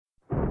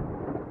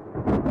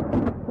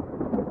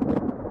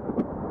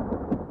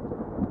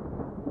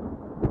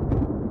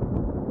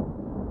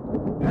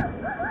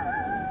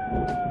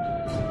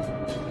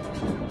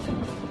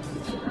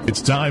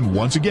It's time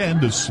once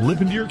again to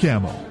slip into your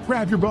camo,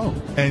 grab your bow,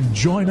 and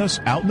join us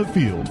out in the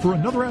field for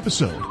another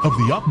episode of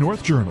the Up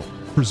North Journal,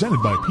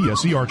 presented by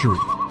PSE Archery.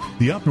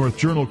 The Up North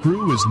Journal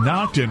crew is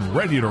knocked and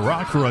ready to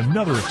rock for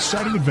another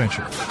exciting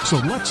adventure. So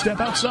let's step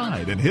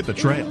outside and hit the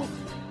trail.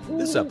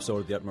 This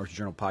episode of the Up North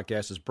Journal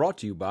podcast is brought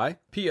to you by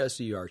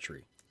PSE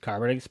Archery,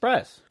 Carbon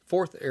Express,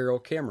 Fourth Arrow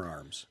Camera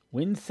Arms,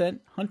 Wind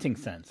Scent Hunting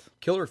Sense,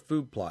 Killer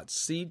Food Plots,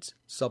 Seeds,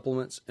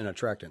 Supplements, and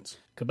Attractants,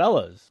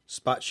 Cabela's,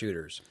 Spot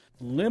Shooters,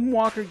 Limb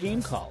Walker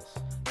Game Calls,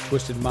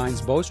 Twisted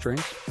Minds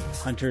Bowstrings,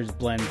 Hunter's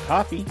Blend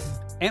Coffee,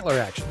 Antler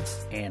Action,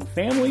 and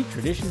Family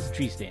Traditions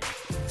Tree Stands.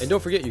 And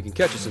don't forget you can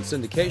catch us in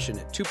syndication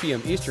at 2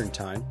 p.m. Eastern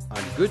Time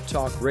on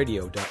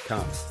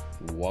goodtalkradio.com.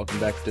 Welcome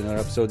back to another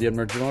episode of the Up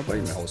North Journal.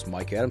 I'm your host,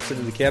 Mike Adams,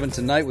 sitting in the cabin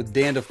tonight with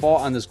Dan DeFault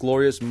on this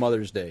glorious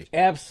Mother's Day.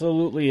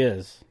 Absolutely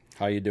is.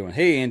 How you doing?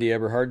 Hey, Andy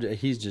Eberhard.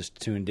 He's just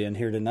tuned in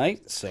here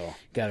tonight. So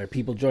got our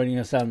people joining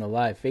us on the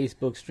live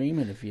Facebook stream,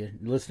 and if you're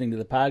listening to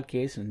the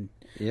podcast and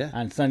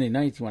on Sunday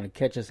nights you want to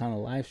catch us on the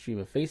live stream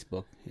of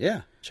Facebook,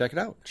 check it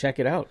out. Check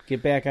it out.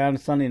 Get back on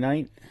Sunday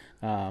night.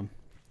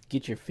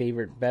 Get your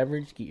favorite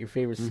beverage. Get your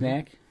favorite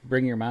snack.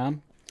 Bring your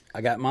mom. I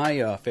got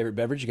my favorite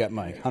beverage. You got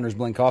my Hunter's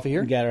Blend coffee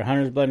here. We got our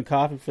Hunter's Blend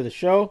coffee for the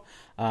show.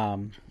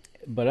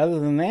 But other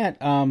than that,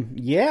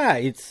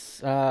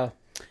 it's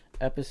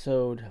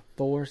episode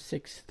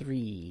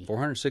 463.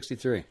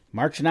 463.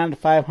 Marching on to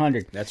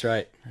 500. That's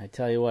right. I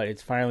tell you what,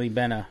 it's finally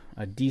been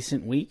a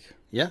decent week.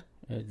 Yeah.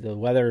 The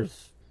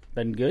weather's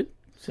been good,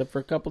 except for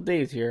a couple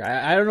days here.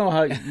 I don't know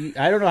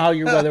how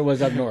your weather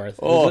was up north.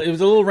 It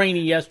was a little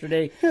rainy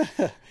yesterday.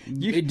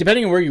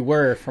 Depending on where you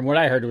were, from what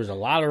I heard, there was a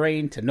lot of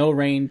rain to no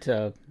rain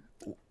to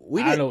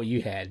I don't know what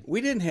you had.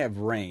 We didn't have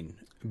rain,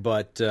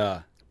 but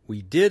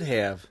we did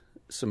have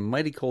some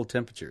mighty cold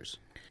temperatures.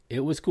 It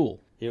was cool.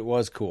 It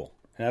was cool.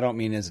 And I don't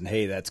mean as in,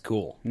 hey, that's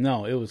cool.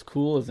 No, it was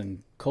cool as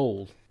in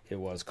cold. It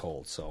was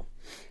cold. So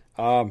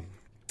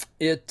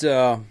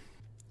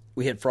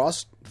we had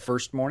frost the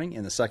first morning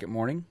and the second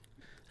morning.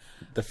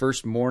 The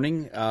first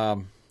morning,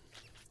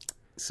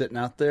 sitting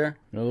out there.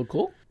 A little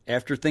cool.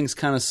 After things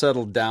kind of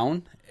settled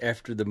down,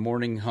 after the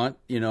morning hunt,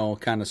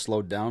 kind of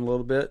slowed down a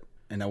little bit,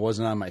 and I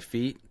wasn't on my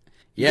feet.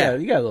 Yeah,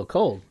 you got a little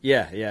cold.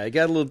 Yeah, it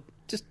got a little,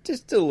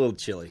 just a little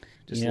chilly.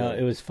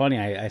 It was funny.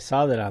 I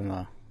saw that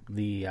on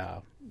the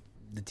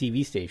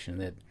TV station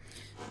that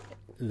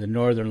the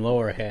northern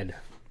lower had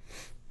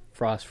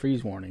frost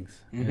freeze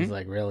warnings. Mm-hmm. It was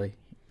like, really?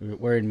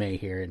 We're in May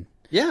here, and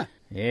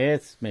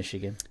it's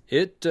Michigan.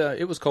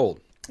 It was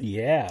cold.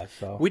 Yeah,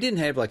 so we didn't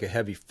have like a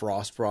heavy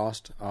frost.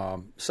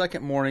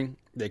 Second morning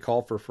they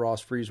called for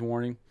frost freeze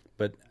warning,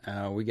 but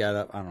we got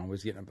up. I don't know. We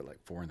was getting up at like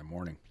 4 in the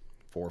morning,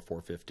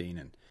 4:15,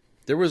 and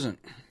there wasn't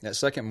that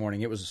second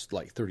morning. It was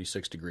like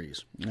 36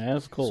 degrees. Yeah,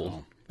 it's cold.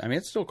 So, I mean,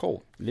 it's still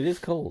cold. It is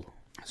cold.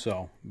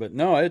 So, but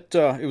no, it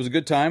was a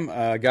good time.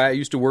 A guy I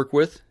used to work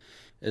with,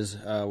 as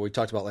we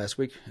talked about last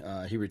week,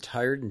 he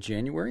retired in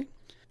January.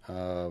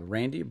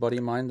 Randy, a buddy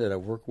of mine that I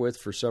worked with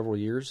for several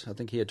years. I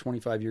think he had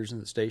 25 years in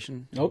the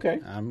station.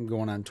 Okay. I'm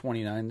going on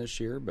 29 this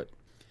year, but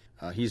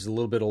he's a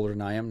little bit older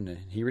than I am, and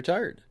he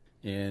retired.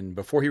 And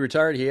before he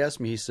retired, he asked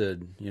me, he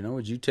said,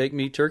 would you take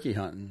me turkey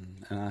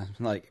hunting? And I'm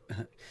like,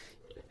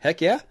 heck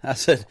yeah. I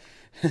said,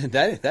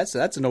 that's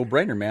a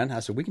no-brainer, man.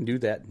 I said, we can do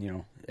that,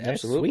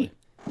 absolutely.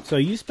 Sweet. So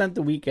you spent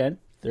the weekend,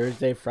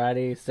 Thursday,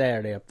 Friday,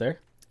 Saturday up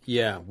there?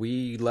 Yeah,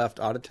 we left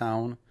out of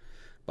town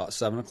about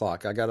 7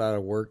 o'clock. I got out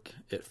of work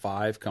at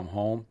 5, come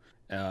home,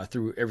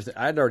 threw everything.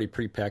 I had already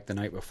pre-packed the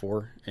night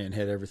before and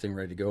had everything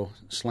ready to go.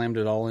 Slammed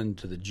it all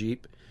into the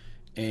Jeep.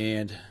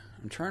 And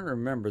I'm trying to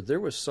remember, there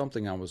was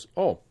something I was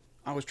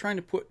trying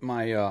to put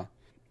my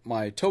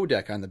my tow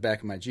deck on the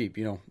back of my Jeep.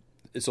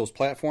 It's those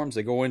platforms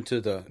that go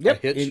into the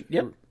hitch,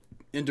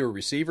 into a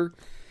receiver.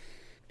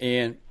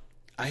 And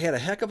I had a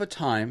heck of a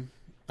time.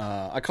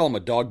 I call them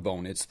a dog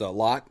bone. It's the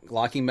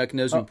locking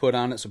mechanism you put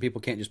on it so people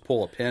can't just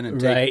pull a pin and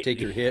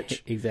take your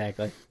hitch.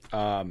 Exactly.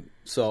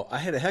 So I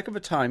had a heck of a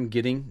time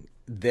getting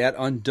that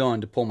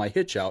undone to pull my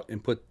hitch out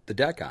and put the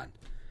deck on.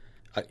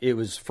 It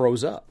was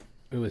froze up.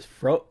 It was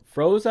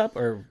froze up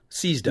or?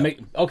 Seized up.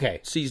 Okay.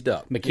 Seized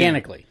up.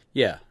 Mechanically.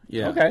 Yeah.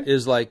 Okay.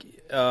 It's like,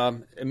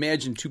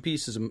 imagine two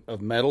pieces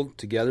of metal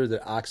together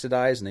that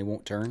oxidize and they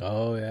won't turn.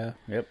 Oh, yeah.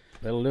 Yep.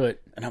 That'll do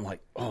it. And I'm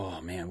like,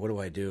 oh, man, what do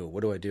I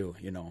do?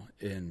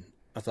 And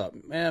I thought,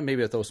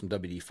 maybe I throw some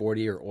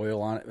WD-40 or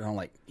oil on it. And I'm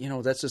like,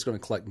 that's just going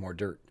to collect more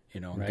dirt,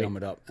 and gum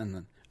it up. And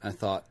then I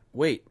thought,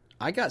 wait,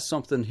 I got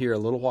something here a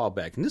little while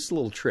back. And this is a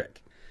little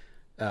trick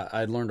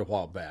I learned a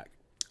while back.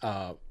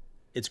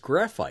 It's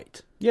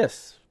graphite.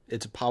 Yes.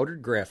 It's a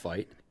powdered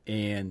graphite.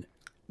 And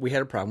we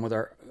had a problem with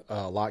our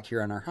lock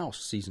here on our house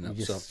season up.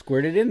 So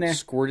squirt it in there.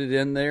 Squirt it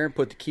in there,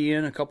 put the key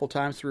in a couple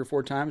times, 3 or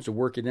 4 times to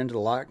work it into the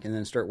lock, and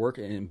then start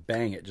working, and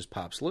bang, it just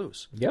pops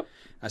loose. Yep.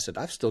 I said,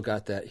 I've still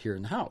got that here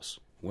in the house.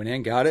 Went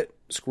in, got it,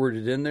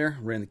 squirted it in there,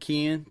 ran the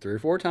key in 3 or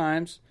 4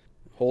 times,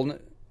 holding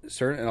it,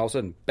 and all of a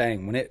sudden,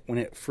 bang! When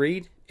it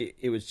freed,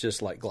 it was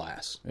just like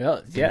glass.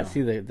 Yeah.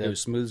 See it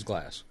was smooth as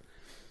glass.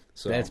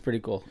 So that's pretty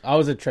cool.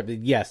 Always a trip.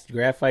 Yes,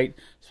 graphite,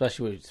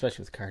 especially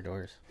with car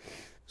doors.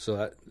 So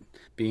that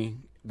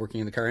being working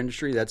in the car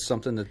industry, that's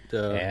something that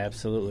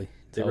absolutely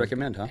they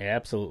recommend, huh?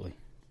 Absolutely.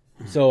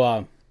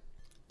 So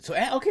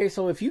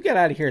so if you get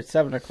out of here at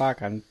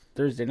 7:00 on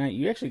Thursday night,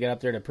 you actually got up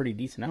there at a pretty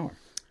decent hour.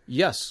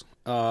 Yes.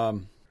 I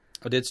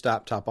did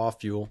top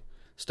off fuel,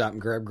 stop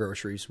and grab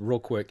groceries real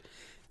quick.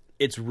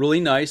 It's really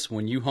nice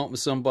when you hunt with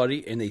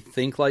somebody and they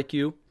think like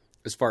you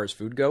as far as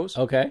food goes.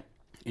 Okay.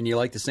 And you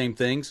like the same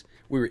things.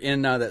 We were in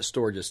and out of that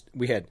store.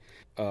 We had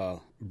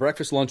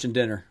breakfast, lunch, and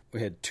dinner.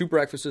 We had 2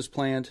 breakfasts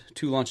planned,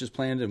 2 lunches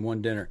planned, and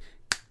 1 dinner.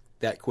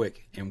 That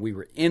quick. And we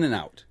were in and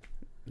out.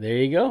 There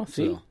you go.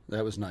 See? So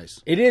that was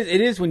nice. It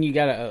is when you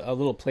got a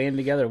little plan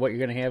together of what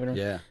you're going to have.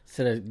 Yeah.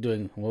 Instead of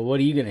doing, well, what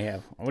are you going to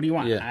have? What do you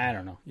want? Yeah. I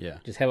don't know. Yeah.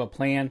 Just have a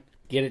plan,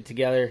 get it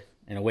together,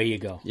 and away you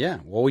go. Yeah.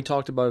 Well, we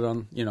talked about it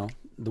on,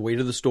 the way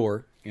to the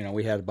store.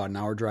 We had about an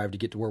hour drive to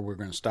get to where we were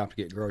going to stop to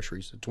get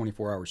groceries, a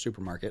 24-hour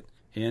supermarket.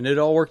 And it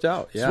all worked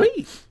out. Yeah.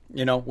 Sweet.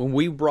 When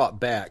we brought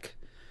back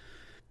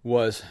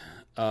was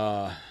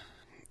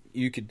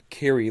you could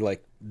carry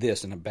like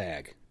this in a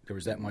bag. There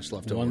was that much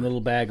left over. One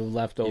little bag of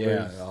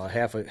leftovers. Yeah,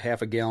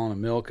 half a gallon of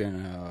milk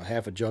and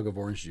half a jug of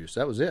orange juice.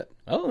 That was it.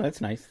 Oh, that's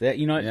nice. That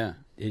Yeah.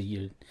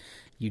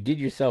 You did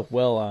yourself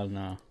well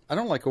on. I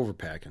don't like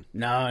overpacking.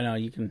 No,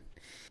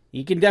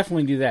 you can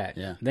definitely do that.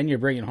 Yeah. Then you're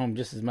bringing home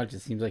just as much as it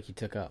seems like you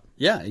took up.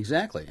 Yeah,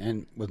 exactly.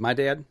 And with my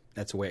dad,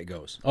 that's the way it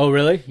goes. Oh,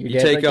 really? You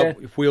take up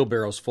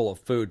wheelbarrows full of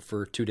food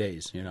for 2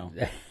 days.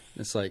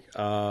 It's like,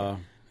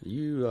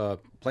 you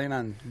plan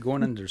on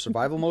going into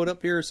survival mode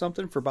up here or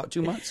something for about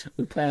 2 months?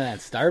 We planning on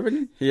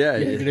starving? Yeah.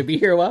 You're going to be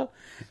here a while?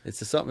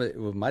 It's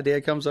something, when my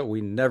dad comes up,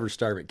 we never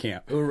starve at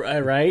camp.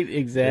 Right,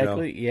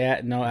 exactly. Yeah,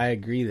 no, I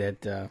agree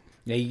that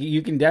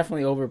you can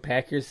definitely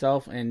overpack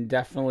yourself and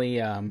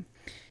definitely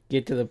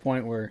get to the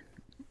point where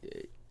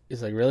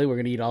it's like, really, we're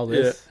going to eat all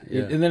this?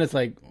 Yeah. And then it's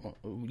like,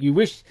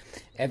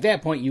 at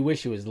that point, you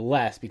wish it was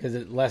less because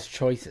it's less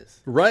choices.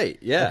 Right,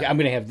 yeah. Okay, I'm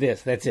going to have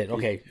this. That's it.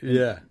 Okay.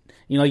 Yeah.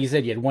 Like you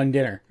said, you had 1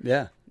 dinner.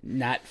 Yeah.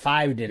 Not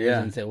 5 dinners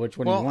and said, which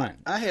one do you want?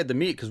 I had the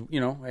meat because,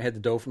 I had the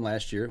dough from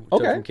last year. We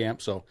took from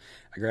camp, so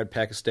I grabbed a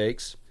pack of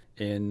steaks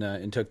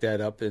and took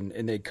that up.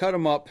 And they cut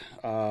them up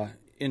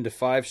into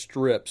 5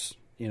 strips,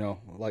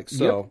 like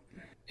so.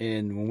 Yep.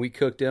 And when we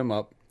cooked them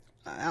up,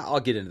 I'll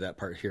get into that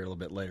part here a little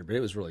bit later, but it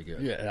was really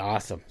good. Yeah,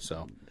 awesome.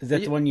 So is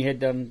that the one you had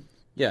done?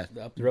 Yeah,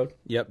 up the road.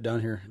 Yep,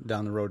 down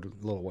the road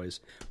a little ways.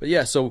 But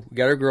yeah, so we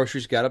got our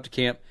groceries, got up to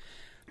camp.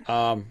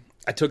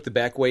 I took the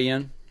back way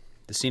in,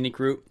 the scenic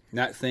route,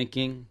 not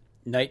thinking.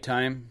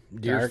 Nighttime,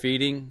 deer Dark.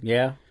 feeding.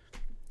 Yeah.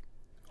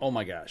 Oh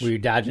my gosh. Were you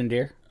dodging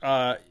deer?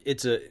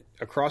 It's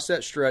across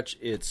that stretch.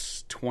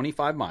 It's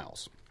 25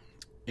 miles,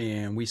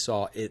 and we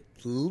saw at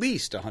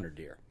least 100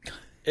 deer.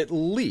 At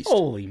least.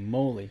 Holy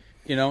moly!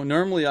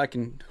 Normally I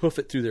can hoof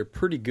it through there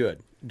pretty good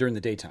during the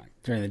daytime.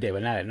 During the day,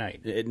 but not at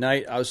night. At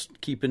night, I was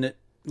keeping it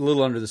a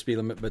little under the speed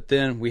limit, but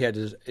then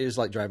it was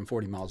like driving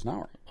 40 miles an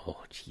hour.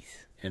 Oh, jeez.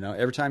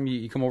 Every time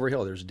you come over a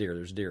hill, there's a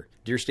deer.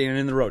 Deer standing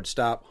in the road.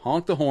 Stop,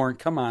 honk the horn.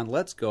 Come on,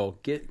 let's go.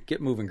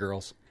 Get moving,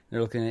 girls.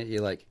 They're looking at you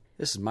like,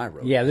 this is my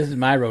road. Yeah, this is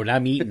my road.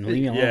 I'm eating.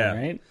 Leave me alone, Yeah.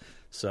 right?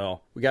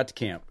 So we got to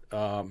camp.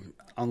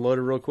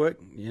 Unloaded real quick,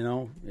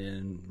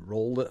 and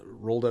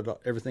rolled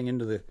everything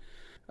into the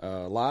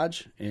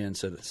lodge and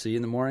said, see you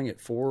in the morning at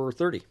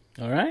 4:30.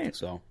 All right.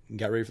 So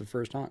got ready for the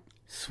first hunt.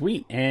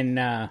 Sweet.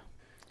 And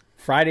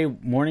Friday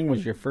morning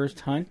was your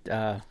first hunt.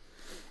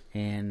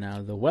 And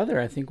the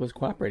weather, I think, was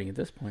cooperating at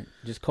this point.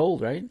 Just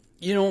cold, right?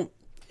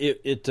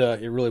 It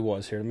really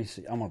was. Here, let me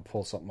see. I'm going to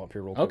pull something up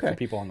here real quick for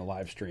people on the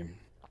live stream.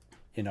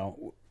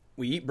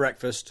 We eat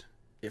breakfast.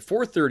 At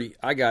 4:30,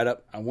 I got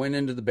up. I went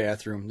into the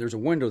bathroom. There's a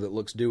window that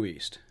looks due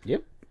east.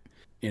 Yep.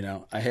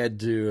 I had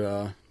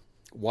to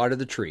water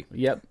the tree.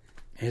 Yep.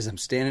 As I'm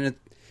standing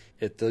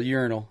at the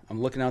urinal,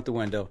 I'm looking out the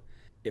window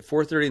at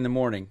 4:30 in the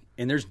morning,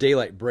 and there's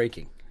daylight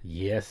breaking.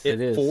 Yes, it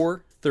is. At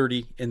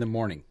 4:30 in the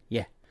morning.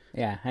 Yeah.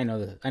 Yeah, I know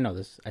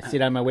this. I see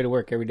it on my way to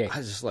work every day. I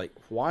was just like,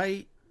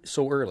 why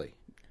so early?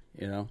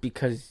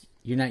 Because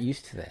you're not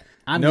used to that.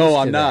 I'm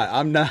not.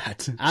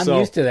 I'm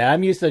used to that.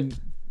 I'm used to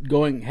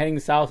heading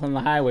south on the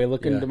highway,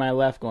 looking to my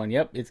left, going,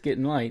 yep, it's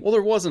getting light. Well,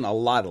 there wasn't a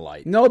lot of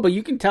light. No, but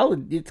you can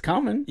tell it's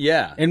coming.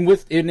 Yeah. And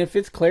if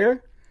it's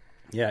clear.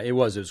 Yeah, it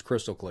was. It was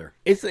crystal clear.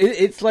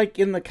 It's like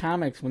in the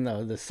comics when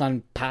the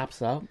sun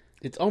pops up.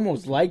 It's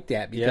almost like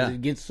that because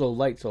it gets so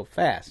light so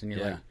fast. And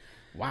you're like,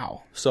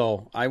 wow.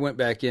 So I went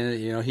back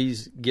in.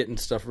 He's getting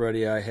stuff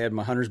ready. I had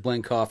my Hunter's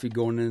Blend coffee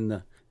going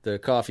in the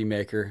coffee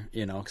maker,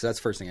 because that's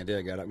the first thing I did.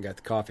 I got up and got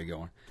the coffee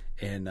going.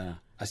 And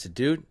I said,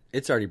 dude,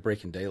 it's already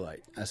breaking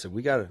daylight. I said,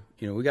 we gotta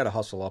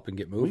hustle up and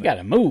get moving. We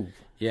gotta move.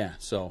 Yeah.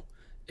 So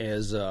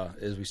as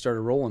we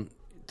started rolling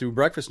through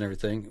breakfast and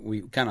everything,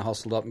 we kind of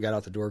hustled up and got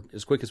out the door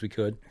as quick as we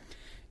could.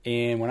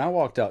 And when I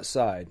walked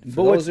outside,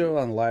 for those who are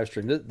on the live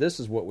stream, this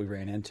is what we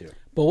ran into.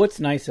 But what's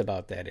nice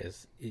about that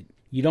is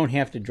you don't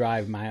have to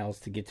drive miles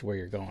to get to where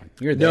you're going.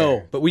 You're there.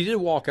 No, but we did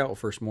walk out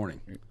first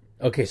morning.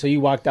 Okay, so you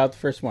walked out the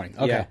first morning.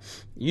 Okay. Yeah.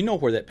 You know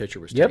where that picture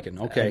was taken.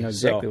 Okay. I know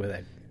exactly where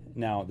that.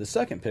 Now, the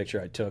second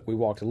picture I took, we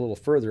walked a little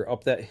further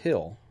up that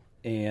hill,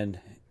 and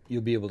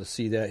you'll be able to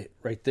see that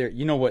right there.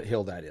 You know what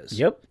hill that is.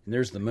 Yep. And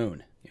there's the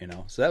moon,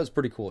 So that was a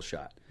pretty cool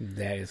shot.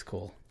 That is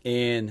cool.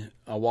 And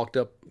I walked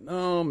up,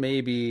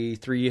 maybe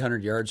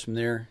 300 yards from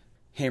there,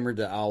 hammered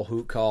the owl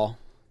hoot call,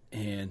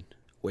 and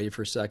waited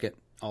for a second.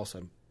 All of a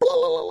sudden, blah,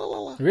 blah, blah,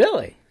 blah, blah.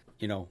 Really?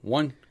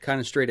 One kind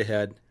of straight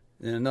ahead,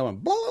 and another one,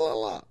 blah, blah, blah,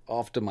 blah,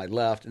 off to my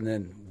left, and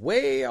then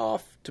way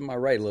off to my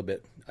right a little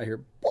bit. I hear,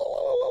 blah,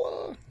 blah, blah,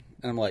 blah.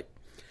 And I'm like,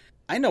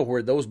 I know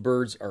where those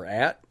birds are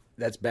at.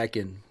 That's back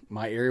in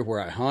my area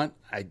where I hunt.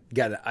 I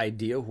got an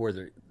idea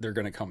where they're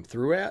going to come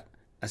through at.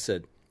 I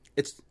said,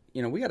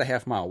 we got a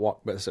half-mile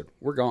walk, but I said,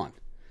 we're gone.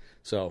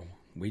 So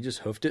we just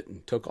hoofed it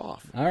and took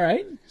off. All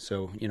right.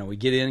 So, we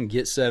get in and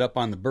get set up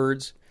on the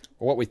birds,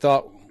 or what we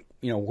thought,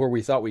 where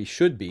we thought we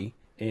should be.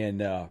 And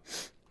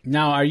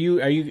now, are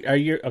you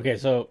okay?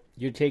 So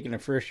you're taking a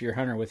first-year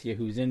hunter with you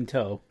who's in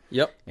tow.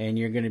 Yep. And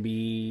you're going to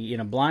be in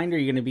a blind, or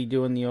you're going to be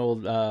doing the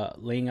old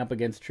laying up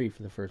against a tree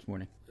for the first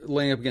morning?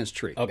 Laying up against a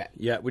tree. Okay.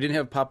 Yeah, we didn't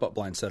have a pop-up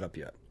blind set up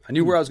yet. I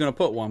knew where I was going to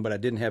put one, but I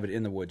didn't have it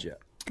in the woods yet.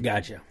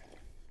 Gotcha.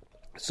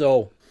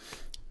 So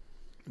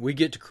we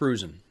get to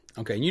cruising.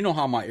 Okay, and you know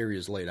how my area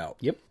is laid out.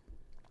 Yep.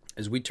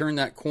 As we turn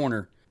that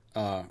corner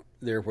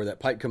there where that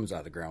pipe comes out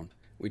of the ground,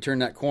 we turn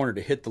that corner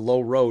to hit the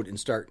low road and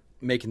start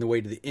making the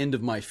way to the end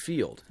of my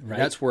field. Right.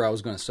 That's where I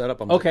was going to set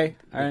up. Okay,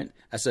 all right.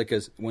 I said,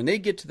 because when they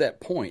get to that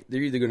point,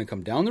 they're either going to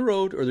come down the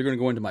road or they're going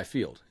to go into my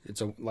field.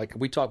 It's like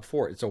we talked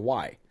before, it's a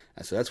Y.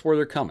 I said, that's where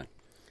they're coming.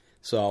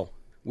 So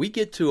we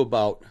get to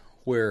about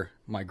where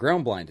my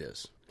ground blind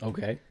is.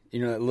 Okay.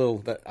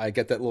 I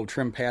got that little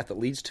trim path that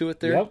leads to it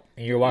there. Yep.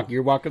 And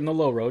you're walking the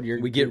low road.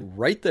 We get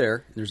right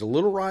there. There's a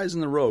little rise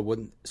in the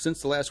road.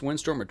 Since the last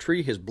windstorm, a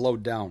tree has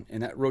blowed down,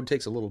 and that road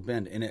takes a little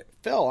bend, and it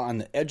fell on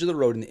the edge of the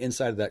road in the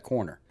inside of that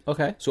corner.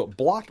 Okay. So it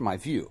blocked my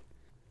view.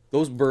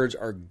 Those birds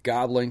are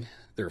gobbling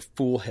their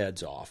fool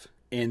heads off,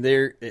 and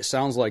it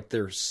sounds like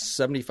they're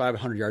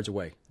 7,500 yards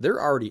away.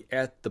 They're already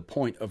at the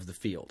point of the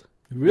field.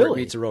 Really? Where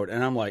it meets the road.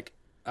 And I'm like,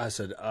 I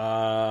said,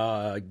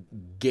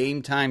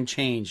 game time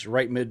change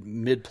right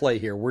mid play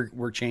here.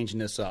 We're changing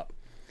this up.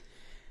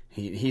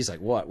 He's like,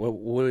 what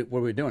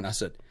are we doing? I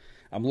said,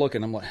 I'm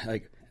looking. I'm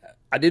like,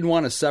 I didn't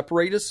want to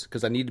separate us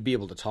because I need to be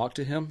able to talk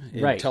to him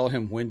and tell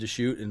him when to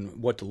shoot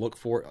and what to look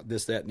for,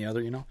 this, that, and the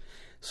other,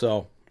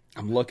 So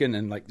I'm looking,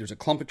 and there's a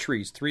clump of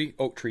trees, 3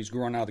 oak trees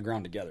growing out of the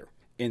ground together.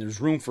 And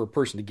there's room for a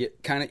person to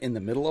get kind of in the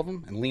middle of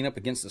them and lean up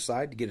against the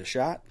side to get a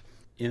shot.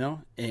 And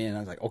I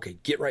was like, okay,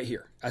 get right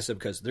here. I said,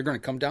 because they're going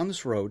to come down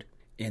this road,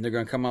 and they're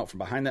going to come out from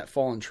behind that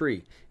fallen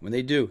tree. When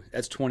they do,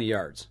 that's 20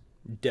 yards,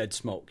 dead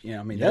smoke.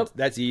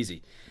 That's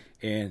easy.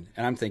 And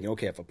I'm thinking,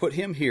 okay, if I put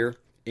him here,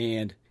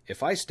 and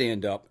if I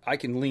stand up, I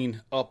can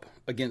lean up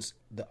against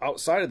the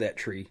outside of that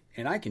tree,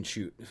 and I can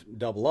shoot,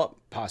 double up,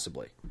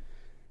 possibly.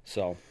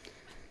 So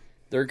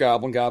they're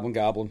gobbling.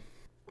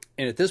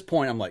 And at this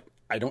point, I'm like,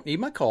 I don't need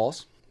my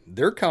calls.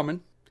 They're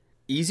coming.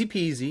 Easy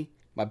peasy.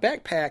 My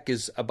backpack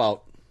is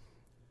about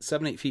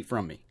 7-8 feet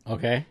from me.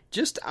 Okay.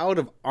 Just out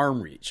of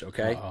arm reach,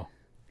 okay? Uh-oh.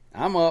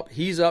 I'm up,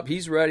 he's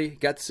ready,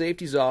 got the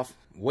safeties off,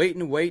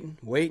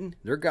 waiting.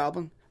 They're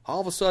gobbling.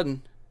 All of a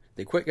sudden,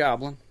 they quit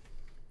gobbling,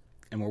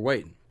 and we're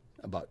waiting.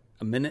 About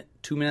a minute,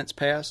 2 minutes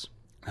pass,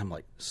 and I'm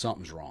like,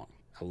 something's wrong.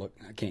 I look,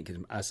 I can't get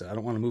him. I said, I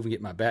don't want to move and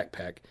get my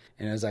backpack.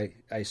 And as I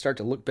start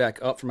to look back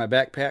up for my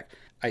backpack,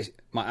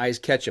 my eyes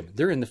catch them.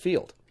 They're in the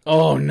field.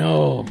 Oh,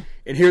 no.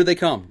 And here they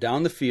come,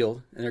 down the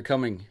field, and they're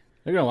coming.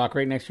 They're going to walk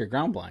right next to your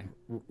ground blind.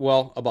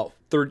 Well, about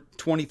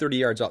 20, 30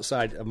 yards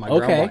outside of my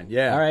ground blind.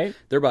 Yeah. All right.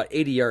 They're about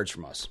 80 yards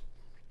from us.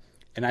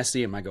 And I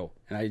see him. I go,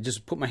 and I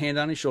just put my hand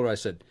on his shoulder. I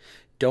said,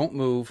 don't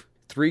move.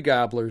 3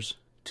 gobblers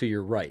to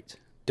your right.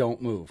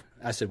 Don't move.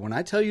 I said, when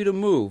I tell you to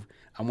move,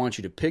 I want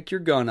you to pick your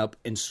gun up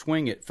and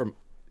swing it from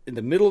in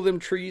the middle of them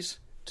trees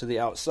to the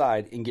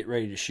outside and get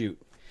ready to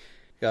shoot.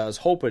 I was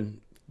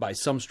hoping by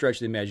some stretch of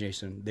the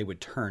imagination they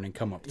would turn and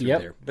come up through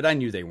there. But I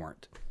knew they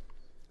weren't.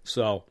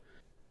 So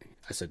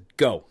I said,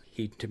 go.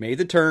 He made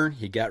the turn.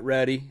 He got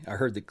ready. I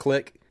heard the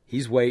click.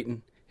 He's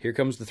waiting. Here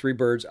comes the 3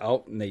 birds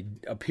out, and they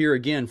appear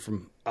again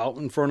from out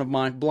in front of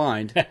my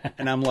blind.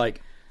 And I'm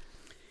like,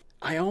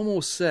 I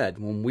almost said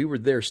when we were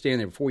there standing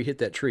there before we hit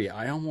that tree,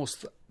 I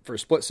almost, for a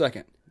split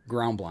second,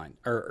 ground blind,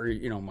 or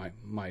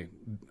my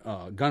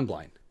gun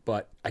blind.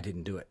 But I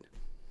didn't do it.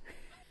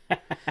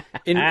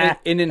 And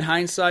in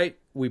hindsight,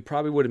 we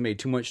probably would have made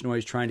too much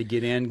noise trying to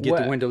get in,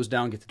 get the windows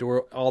down, get the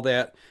door, all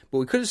that. But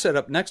we could have set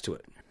up next to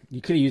it. You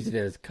could have used it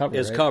as cover.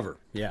 As cover,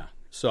 yeah.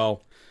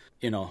 So,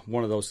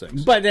 one of those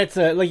things. But that's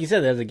like you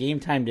said, that's a game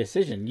time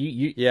decision.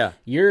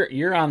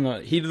 You're on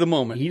the heat of the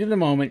moment.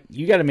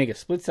 You got to make a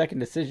split second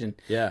decision.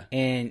 Yeah.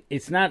 And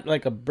it's not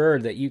like a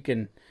bird that you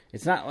can.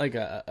 It's not like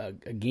a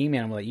game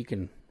animal that you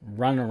can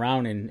run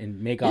around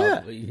and make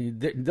off.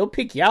 They'll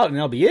pick you out and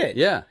that'll be it.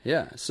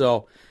 Yeah.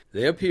 So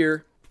they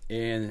appear,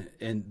 and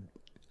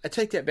I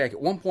take that back.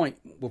 At one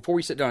point, before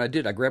we sat down,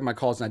 I grabbed my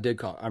calls and I did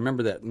call. I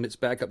remember that. Let's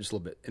back up just a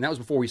little bit. And that was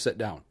before we sat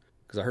down,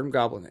 because I heard them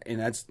gobbling,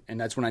 and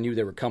that's when I knew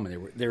they were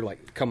coming. They were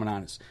like coming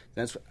on us.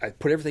 I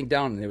put everything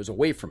down, and it was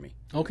away from me.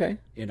 Okay.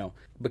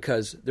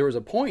 Because there was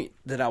a point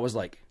that I was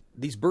like,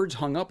 these birds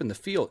hung up in the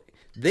field.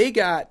 They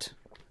got,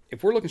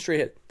 if we're looking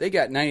straight ahead, they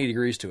got 90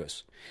 degrees to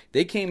us.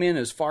 They came in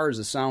as far as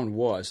the sound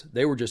was.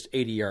 They were just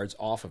 80 yards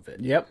off of it.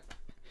 Yep.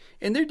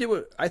 And they did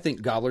what I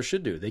think gobblers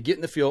should do. They get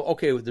in the field.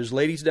 Okay, there's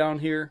ladies down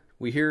here.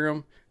 We hear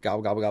them.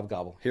 Gobble, gobble, gobble,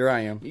 gobble. Here I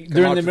am.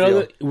 They're in the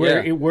middle.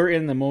 We're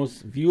in the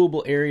most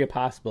viewable area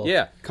possible.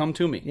 Yeah, come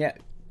to me. Yeah,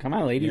 come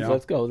on, ladies,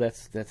 let's go.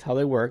 That's how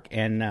they work.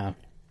 And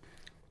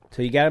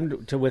so you got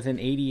them to within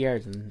 80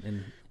 yards.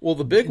 And well,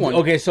 the big one.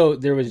 Okay, so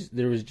there was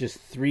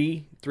just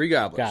three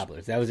gobblers.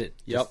 Gobblers. That was it.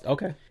 Yep.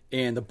 Okay.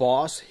 And the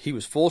boss, he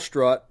was full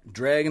strut,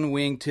 dragging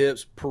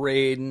wingtips,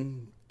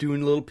 parading,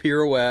 doing little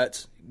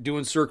pirouettes,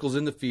 doing circles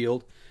in the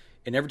field.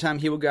 And every time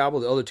he would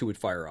gobble, the other two would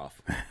fire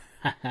off.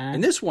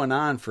 And this went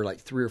on for like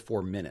 3 or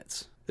 4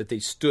 minutes that they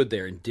stood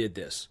there and did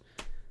this.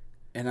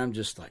 And I'm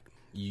just like,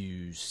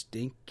 you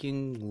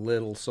stinking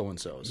little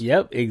so-and-sos.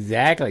 Yep,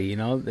 exactly. You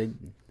know,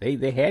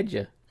 they had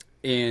you.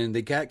 And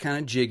they got kind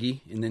of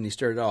jiggy, and then they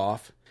started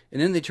off.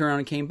 And then they turned around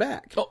and came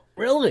back. Oh,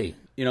 really?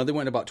 You know, they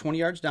went about 20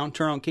 yards down,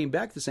 turned around, came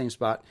back to the same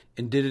spot,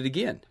 and did it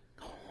again.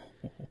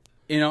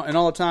 You know, and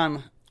all the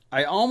time,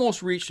 I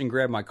almost reached and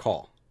grabbed my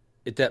call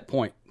at that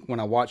point when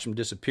I watched them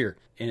disappear.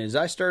 And as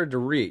I started to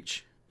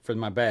reach for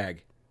my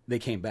bag, they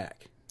came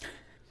back.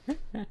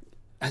 I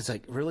was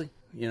like, really?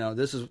 You know,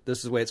 this is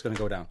the way it's going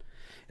to go down.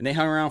 And they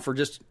hung around for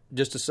just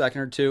a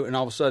second or two, and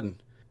all of a sudden,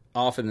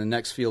 off in the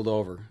next field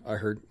over, I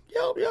heard,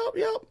 yelp, yelp,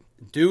 yelp.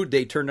 Dude,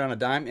 they turned on a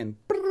dime, and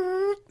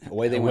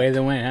away they went. Away they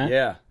went, huh?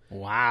 Yeah.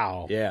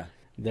 Wow. Yeah.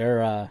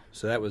 They're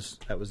So that was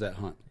that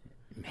hunt.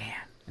 Man.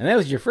 And that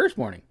was your first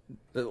morning.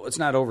 It's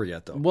not over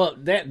yet, though. Well,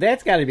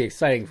 that's got to be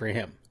exciting for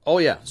him. Oh,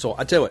 yeah. So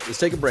I tell you what, let's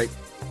take a break.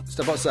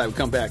 Step outside. We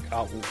come back.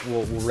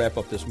 We'll wrap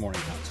up this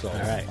morning hunt. So all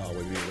right.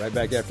 We'll be right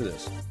back after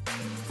this.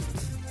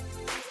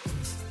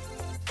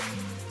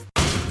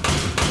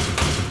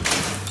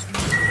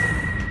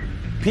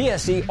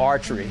 PSE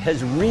Archery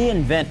has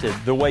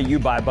reinvented the way you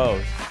buy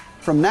bows.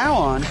 From now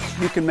on,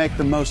 you can make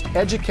the most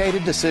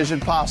educated decision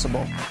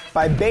possible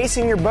by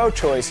basing your bow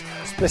choice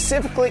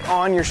specifically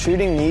on your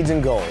shooting needs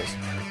and goals.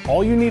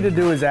 All you need to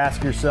do is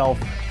ask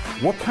yourself,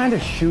 what kind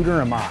of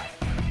shooter am I?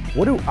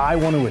 What do I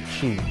want to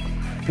achieve?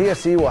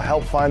 PSE will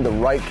help find the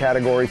right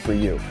category for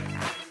you.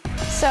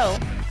 So,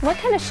 what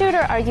kind of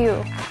shooter are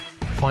you?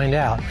 Find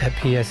out at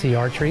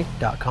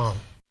psearchery.com.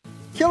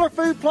 Killer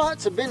Food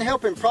Plots have been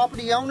helping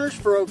property owners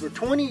for over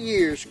 20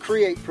 years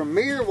create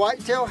premier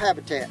whitetail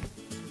habitat.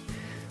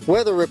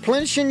 Whether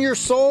replenishing your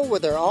soil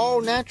with their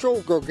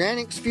all-natural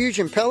Organics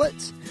Fusion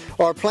pellets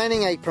or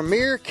planting a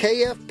premier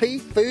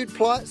KFP food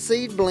plot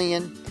seed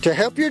blend to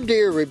help your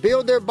deer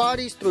rebuild their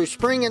bodies through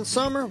spring and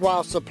summer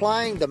while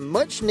supplying the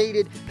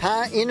much-needed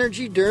high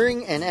energy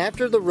during and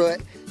after the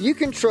rut, you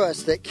can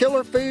trust that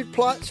Killer Food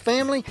Plots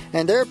family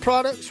and their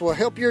products will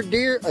help your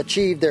deer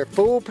achieve their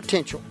full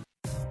potential.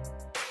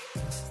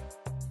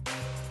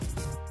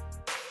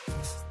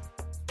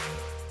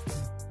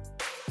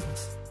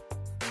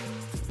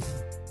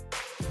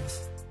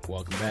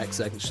 Welcome back.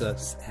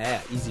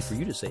 Easy for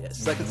you to say that.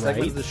 Second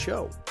segment of the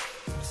show.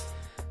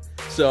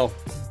 So,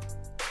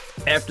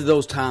 after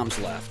those toms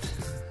left,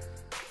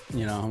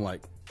 you know, I'm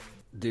like,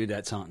 dude,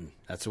 that's hunting.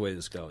 That's the way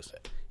this goes.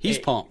 He's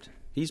pumped.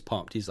 He's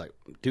pumped. He's like,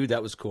 dude,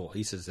 that was cool.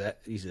 He says,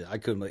 I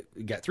couldn't,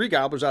 we got 3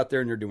 gobblers out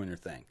there and they're doing their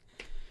thing.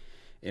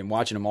 And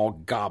watching them all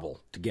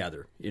gobble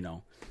together, you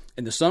know.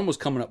 And the sun was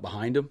coming up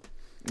behind them.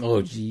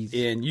 Oh, geez.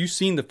 And you've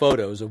seen the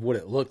photos of what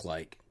it looked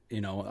like,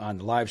 you know, on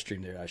the live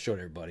stream there. I showed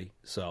everybody.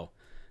 So,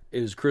 it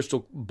was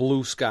crystal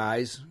blue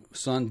skies,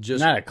 sun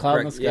just... Not a cloud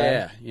in the sky.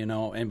 Yeah, you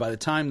know, and by the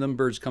time them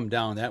birds come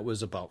down, that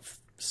was about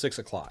 6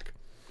 o'clock.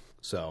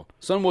 So,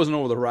 sun wasn't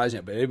over the horizon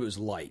yet, but it was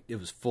light. It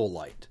was full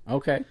light.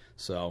 Okay.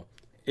 So,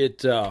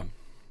 it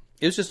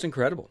was just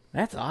incredible.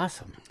 That's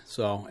awesome.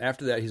 So,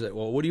 after that, he's like,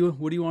 well, what do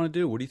you want to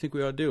do? What do you think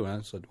we ought to do?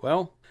 And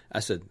I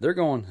said, they're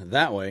going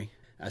that way.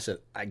 I said,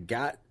 I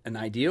got an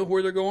idea of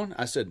where they're going.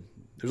 I said,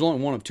 there's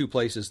only one of 2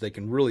 places they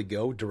can really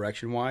go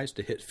direction-wise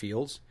to hit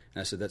fields. And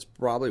I said, that's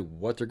probably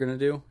what they're going to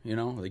do. You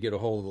know, they get a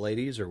hold of the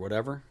ladies or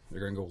whatever. They're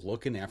going to go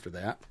looking after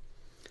that.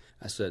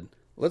 I said,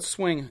 let's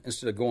swing,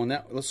 instead of going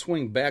that, let's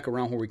swing back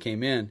around where we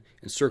came in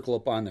and circle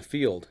up on the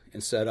field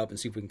and set up and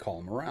see if we can call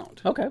them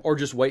around. Okay. Or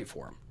just wait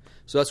for them.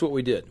 So that's what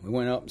we did. We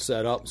went up and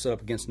set up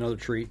against another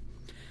tree,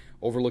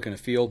 overlooking a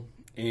field.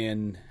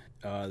 And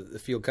the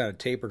field kind of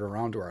tapered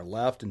around to our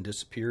left and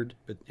disappeared.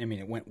 But, I mean,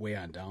 it went way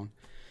on down.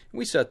 And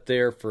we sat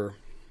there for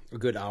a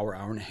good hour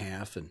and a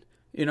half. And,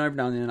 you know, every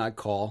now and then I'd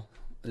call.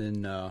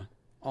 And all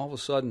of a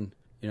sudden,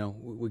 you know,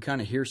 we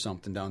kind of hear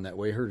something down that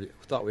way.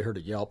 Thought we heard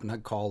a yelp, and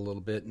I'd call a little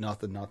bit,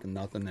 nothing.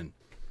 And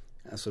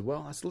I said,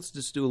 let's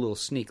just do a little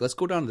sneak. Let's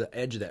go down to the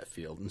edge of that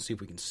field and see if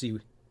we can see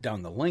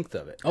down the length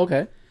of it.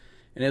 Okay.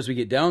 And as we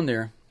get down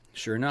there,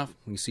 sure enough,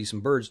 we can see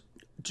some birds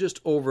just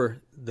over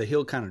the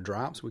hill kind of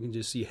drops. We can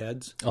just see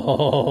heads.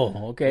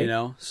 Oh, okay. You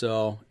know,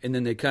 so, and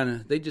then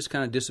they just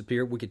kind of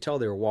disappeared. We could tell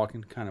they were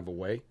walking kind of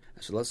away.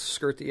 I said, let's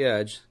skirt the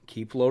edge,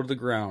 keep low to the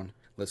ground.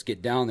 Let's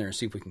get down there and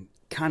see if we can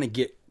kind of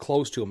get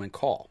close to them and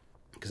call.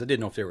 because I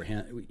didn't know if they were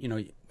hens. You know,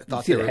 I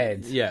thought see they the were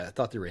heads. Yeah, I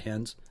thought they were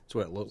hens. That's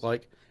what it looked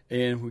like.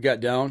 And we got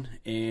down,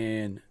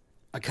 and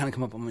I kind of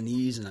come up on my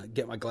knees, and I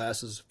get my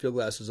glasses, field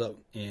glasses up,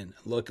 and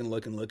looking,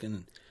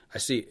 and I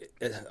see,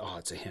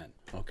 it's a hen.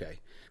 Okay.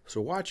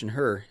 So watching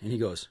her, and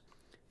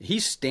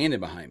he's standing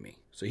behind me,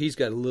 so he's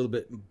got a little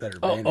bit better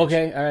vantage. Oh,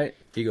 okay, all right.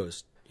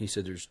 He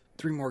said, there's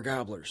 3 more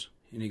gobblers.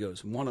 And he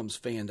goes, one of them's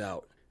fanned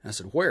out. And I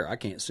said, where? I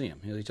can't see him.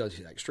 He tells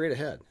you, like, straight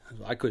ahead.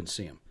 I couldn't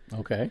see him.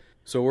 Okay.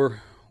 So we're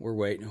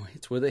waiting.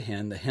 It's with a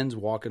hen. The hen's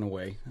walking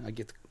away. I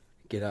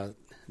get out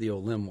the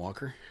old limb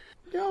walker.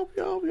 Yelp.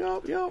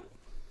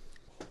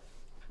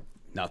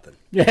 Nothing.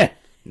 Yeah.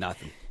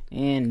 Nothing.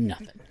 And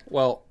nothing.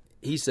 Well,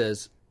 he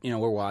says,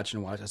 we're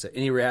watching. I said,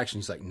 any reaction?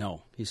 He's like,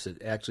 no. He said,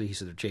 they're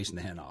chasing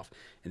the hen off.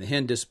 And the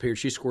hen disappeared.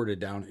 She squirted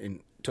down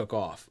and took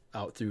off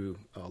out through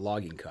a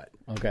logging cut.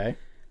 Okay.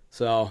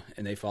 So,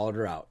 and they followed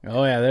her out.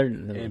 Oh, yeah.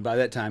 And by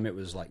that time, it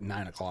was like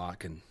 9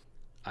 o'clock. And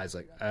I was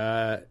like,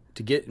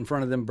 to get in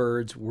front of them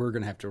birds, we're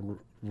going to have to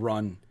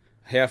run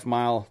half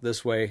mile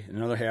this way and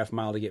another half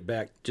mile to get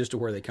back just to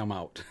where they come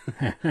out.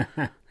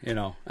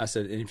 I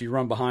said, and if you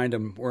run behind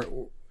them, we're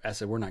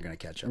not going to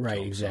catch up.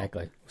 Right,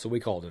 exactly. So we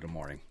called it a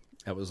morning.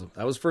 That was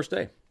the first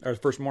day, or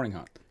the first morning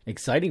hunt.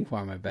 Exciting for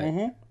him, I bet.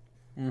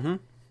 Mm-hmm.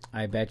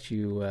 I bet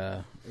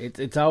you.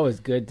 It's always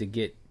good to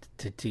get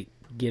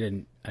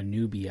a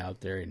newbie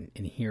out there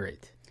and hear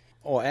it.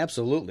 Oh,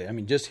 absolutely. I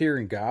mean, just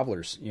hearing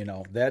gobblers,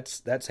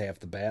 that's half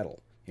the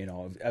battle.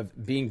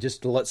 Of being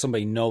just to let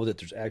somebody know that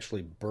there's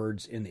actually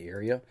birds in the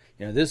area.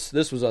 This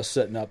was us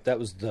setting up. That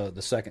was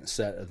the second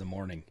set of the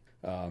morning.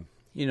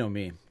 You know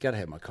me, got to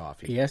have my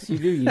coffee. Yes, you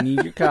do. You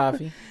need your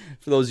coffee.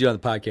 For those of you on the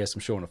podcast,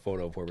 I'm showing a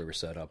photo of where we were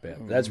set up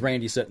at. That's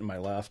Randy sitting to my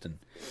left, and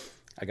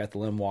I got the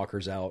limb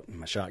walkers out and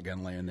my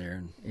shotgun laying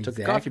there, and took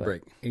a coffee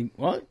break.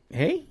 Well,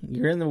 hey,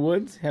 you're in the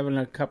woods having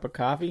a cup of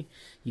coffee.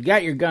 You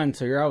got your gun,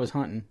 so you're always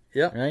hunting.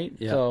 Yeah. Right?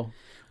 Yeah. So,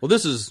 well,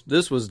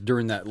 this was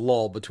during that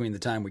lull between the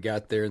time we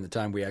got there and the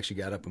time we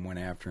actually got up and went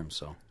after him.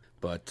 So,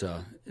 but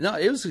no,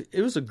 it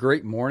was a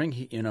great morning.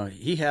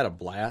 He had a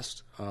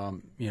blast.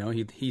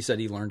 He said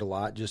he learned a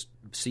lot just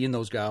seeing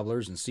those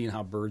gobblers and seeing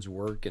how birds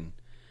work and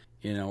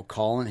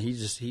calling.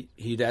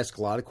 He'd ask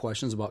a lot of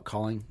questions about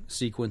calling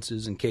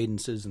sequences and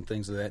cadences and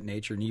things of that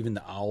nature, and even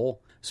the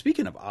owl.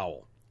 Speaking of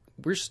owl,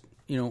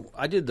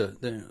 I did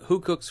the who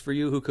cooks for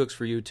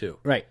you too.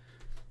 Right.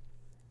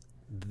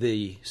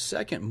 The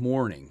second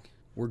morning,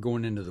 we're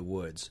going into the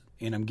woods,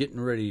 and I'm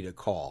getting ready to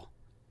call,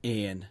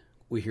 and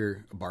we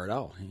hear a barred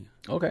owl.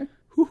 Okay.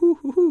 Hoo hoo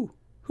hoo hoo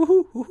hoo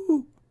hoo hoo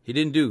hoo. He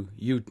didn't do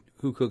you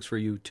who cooks for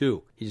you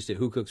too. He just did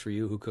who cooks for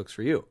you, who cooks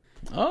for you.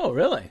 Oh,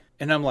 really?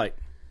 And I'm like,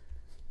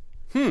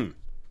 And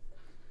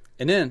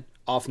then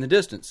off in the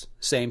distance,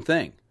 same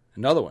thing,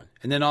 another one,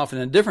 and then off in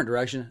a different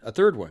direction, a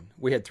third one.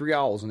 We had 3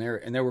 owls in there,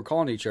 and they were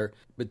calling each other,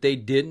 but they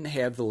didn't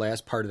have the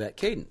last part of that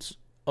cadence.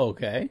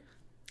 Okay.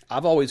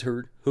 I've always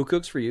heard who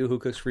cooks for you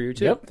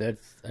too. Yep,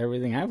 that's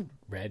everything I've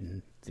read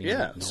and seen.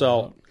 Yeah, so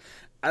about.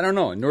 I don't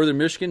know. In northern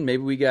Michigan,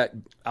 maybe we got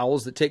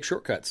owls that take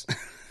shortcuts.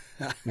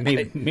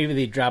 maybe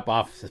they drop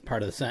off as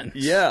part of the sentence.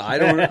 Yeah, I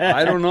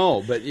don't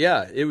know, but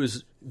yeah, it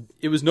was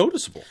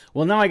noticeable.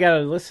 Well, now I got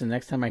to listen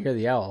next time I hear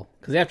the owl,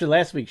 because after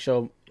last week's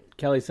show,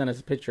 Kelly sent us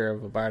a picture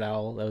of a barred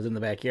owl that was in the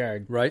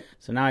backyard. Right.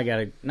 So now I'm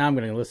going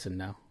to listen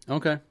now.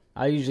 Okay.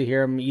 I usually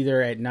hear them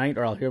either at night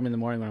or I'll hear them in the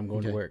morning when I'm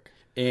going to work.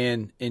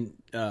 And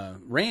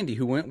Randy,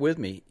 who went with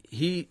me,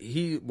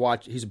 he's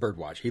a bird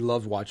watcher. He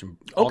loves watching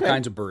all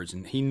kinds of birds,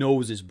 and he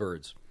knows his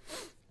birds.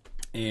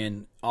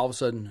 And all of a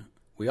sudden,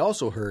 we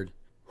also heard,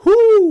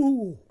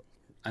 whoo!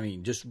 I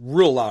mean, just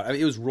real loud. I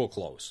mean, it was real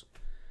close.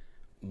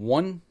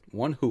 One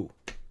who.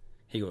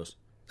 He goes,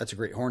 that's a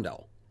great horned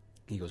owl.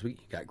 He goes, we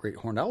got great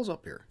horned owls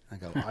up here. I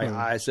go,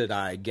 I said,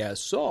 I guess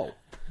so.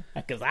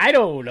 Because I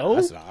don't know.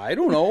 I said, I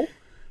don't know.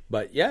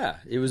 But yeah,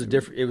 it was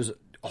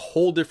a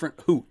whole different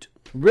hoot.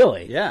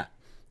 Really? Yeah.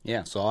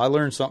 Yeah. So I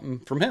learned something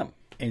from him.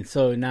 And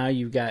so now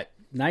you got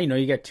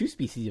 2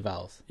 species of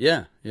owls.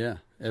 Yeah. Yeah.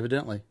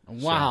 Evidently.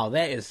 Wow,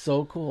 that is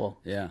so cool.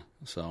 Yeah.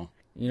 So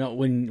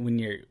when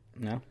you're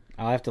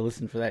I'll have to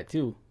listen for that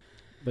too.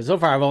 But so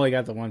far I've only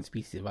got the 1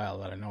 species of owl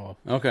that I know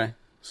of. Okay.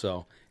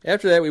 So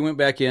after that we went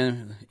back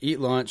in, eat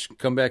lunch,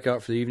 come back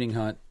out for the evening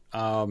hunt,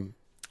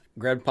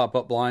 grabbed a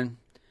pop-up blind,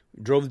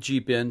 drove the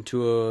Jeep in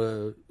to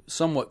a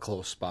somewhat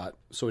close spot,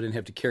 so we didn't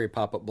have to carry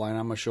pop-up blind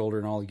on my shoulder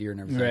and all the gear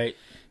and everything. Right.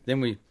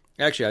 Then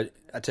I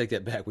take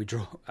that back.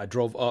 I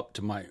drove up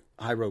to my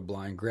high road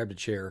blind, grabbed a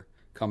chair,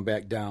 come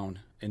back down,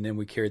 and then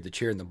we carried the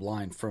chair and the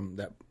blind from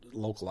that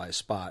localized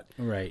spot.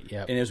 Right,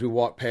 yeah. And as we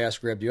walked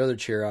past, grabbed the other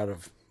chair out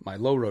of my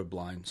low road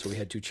blind, so we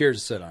had 2 chairs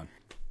to sit on.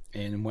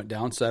 And went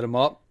down, set them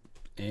up,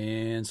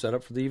 and set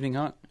up for the evening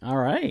hunt. All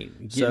right.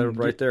 Set up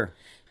right there.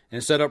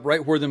 And set up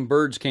right where them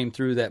birds came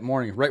through that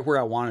morning, right where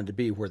I wanted to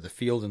be, where the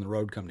field and the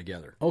road come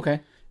together.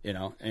 Okay.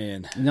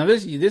 And now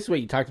this is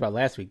what you talked about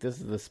last week. This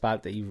is the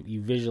spot that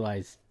you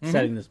visualized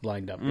setting this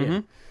blind up. Mm-hmm.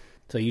 Yeah.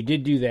 So you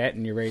did do that,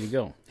 and you're ready to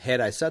go.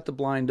 Had I set the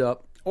blind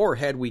up, or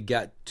had we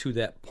got to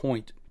that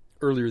point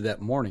earlier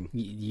that morning,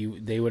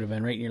 they would have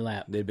been right in your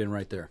lap. They'd been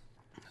right there.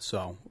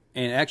 So,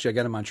 and actually, I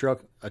got them on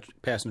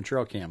passing the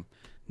trail cam,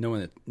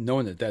 knowing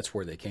that that's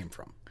where they came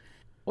from.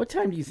 What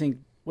time do you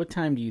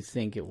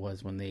think it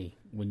was when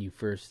you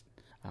first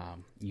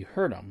you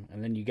heard them,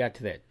 and then you got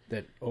to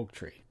that oak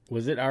tree?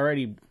 Was it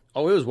already?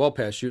 Oh, it was well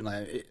past shooting.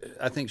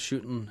 I think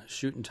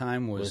shooting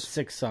time was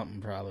 6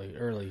 something probably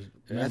early.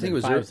 I think it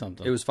was 5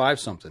 something. It was 5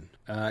 something.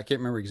 I can't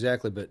remember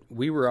exactly, but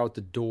we were out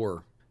the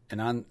door and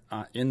on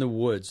in the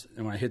woods,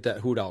 and when I hit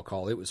that hoot owl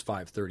call, it was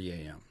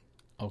 5:30 a.m.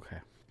 Okay.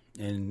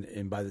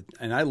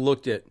 And I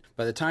looked at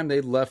by the time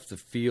they left the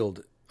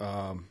field,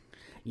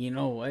 you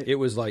know what? It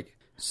was like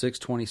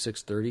 6:20,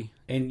 6:30.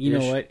 And you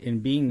know what?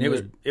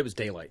 It was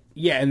daylight.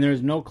 Yeah, and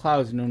there's no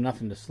clouds, no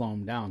nothing to slow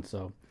them down.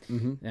 So,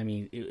 I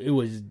mean, it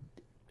was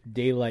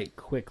daylight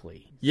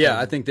quickly. Yeah,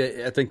 so, I think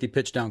they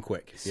pitched down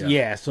quick.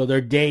 Yeah, so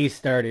their day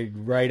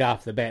started right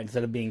off the bat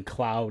instead of being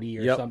cloudy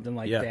or something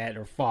like that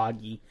or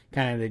foggy.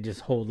 Kind of they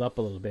just hold up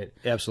a little bit.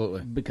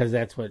 Absolutely. Because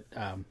that's what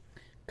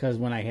because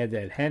when I had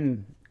that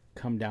hen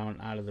come down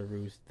out of the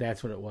roost,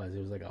 that's what it was. It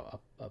was like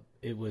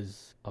it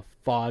was a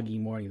foggy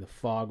morning. The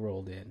fog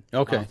rolled in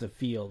off the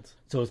fields.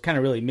 So it was kind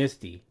of really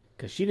misty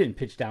because she didn't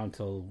pitch down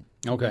till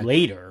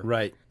later.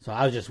 Right. So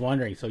I was just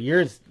wondering. So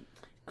yours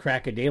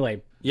crack of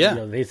daylight. Yeah. You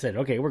know, they said,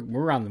 okay,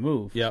 we're on the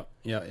move. Yeah,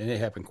 and it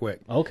happened quick.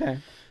 Okay.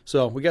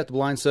 So we got the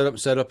blind set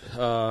up,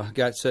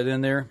 got set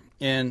in there,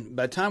 and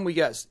by the time we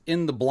got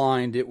in the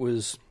blind, it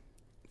was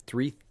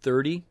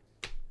 3:30,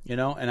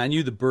 and I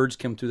knew the birds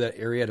come through that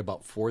area at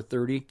about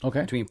 4:30.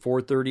 Okay. Between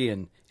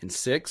 4:30 and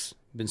 6.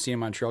 Been seeing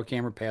them on trail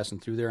camera passing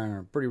through there on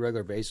a pretty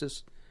regular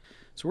basis.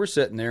 So we're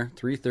sitting there,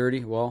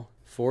 3:30,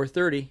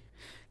 4:30,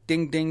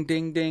 ding, ding,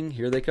 ding, ding,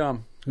 here they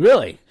come.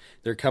 Really?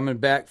 They're coming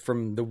back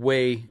going the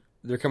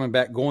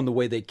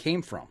way they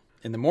came from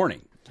in the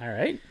morning. All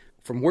right.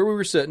 From where we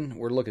were sitting,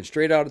 we're looking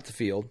straight out at the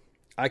field.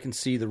 I can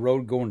see the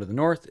road going to the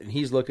north, and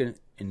he's looking,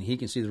 and he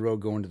can see the road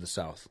going to the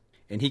south.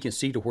 And he can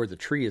see to where the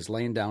tree is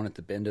laying down at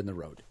the bend in the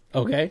road.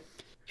 Okay.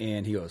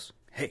 And he goes,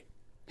 hey,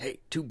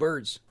 2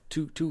 birds,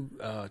 two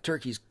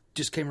turkeys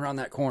just came around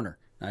that corner.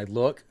 And I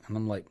look, and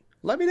I'm like,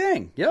 let me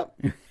dang, yep.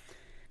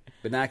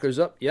 Binoculars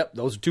up, yep,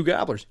 those are 2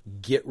 gobblers.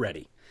 Get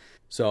ready.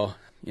 So,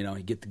 you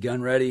get the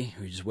gun ready.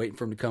 We're just waiting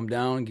for him to come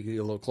down, get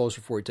a little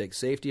closer before he takes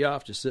safety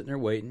off, just sitting there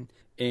waiting.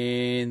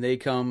 And they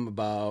come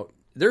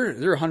they're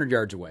 100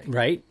 yards away.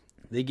 Right.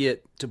 They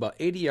get to about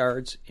 80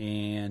 yards,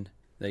 and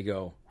they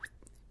go,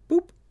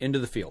 boop, into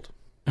the field.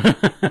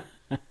 And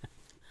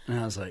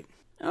I was like,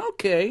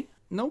 okay,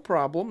 no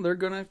problem. They're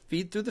going to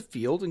feed through the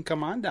field and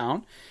come on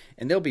down,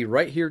 and they'll be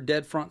right here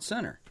dead front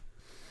center.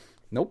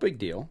 No big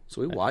deal. So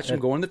we watch them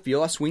go in the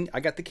field. I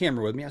got the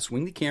camera with me. I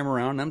swing the camera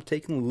around, and I'm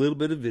taking a little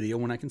bit of video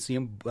when I can see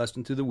them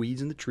busting through the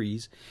weeds and the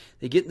trees.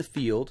 They get in the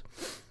field.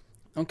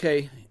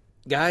 Okay,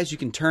 guys, you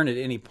can turn at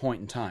any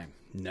point in time.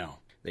 No.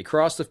 They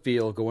cross the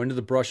field, go into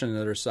the brush on the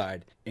other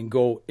side, and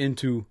go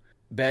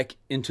back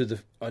into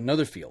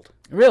another field.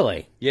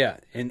 Really? Yeah,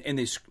 and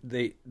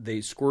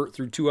they squirt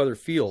through 2 other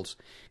fields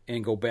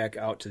and go back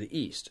out to the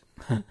east.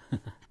 And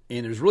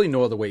there's really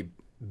no other way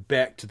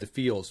back to the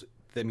fields.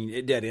 I mean,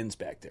 it dead ends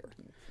back there.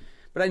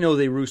 But I know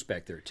they roost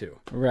back there, too.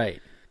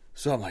 Right.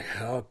 So I'm like,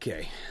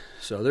 okay.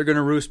 So they're going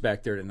to roost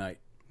back there tonight.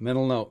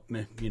 Mental note,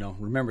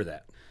 remember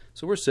that.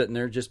 So we're sitting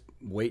there just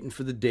waiting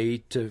for the day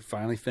to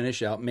finally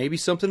finish out. Maybe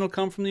something will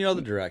come from the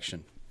other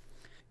direction.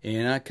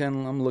 And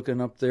I'm looking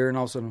up there, and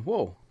all of a sudden,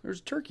 whoa, there's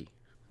a turkey.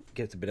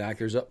 Get the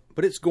binoculars up,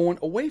 but it's going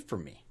away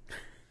from me.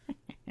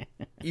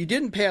 You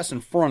didn't pass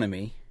in front of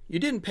me. You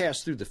didn't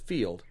pass through the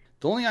field.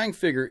 The only I can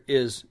figure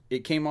is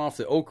it came off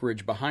the oak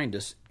ridge behind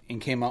us and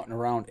came out and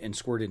around and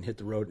squirted and hit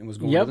the road and was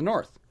going to the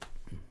north.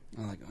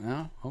 I'm like,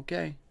 oh,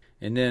 okay.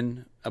 And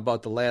then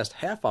about the last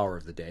half hour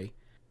of the day,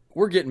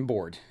 we're getting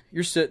bored.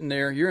 You're sitting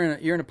there. You're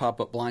in a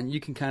pop-up blind. You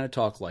can kind of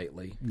talk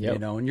lightly,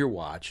 and you're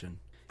watching.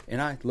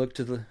 And I look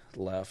to the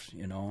left,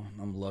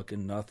 I'm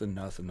looking, nothing.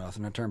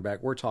 I turn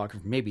back. We're talking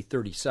for maybe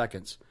 30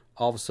 seconds.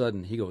 All of a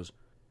sudden, he goes,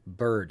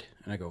 bird.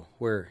 And I go,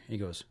 where? He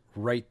goes,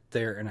 right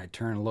there. And I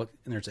turn and look,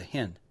 and there's a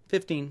hen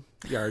 15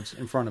 yards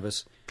in front of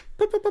us.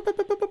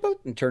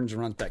 And turns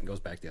around back and goes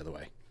back the other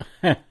way.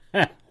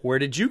 Where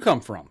did you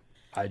come from?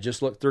 I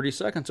just looked 30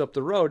 seconds up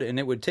the road, and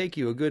it would take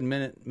you a good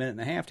minute and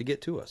a half to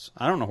get to us.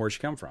 I don't know where she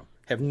come from.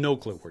 Have no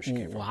clue where she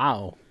came from.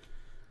 Wow.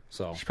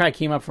 So she probably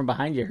came up from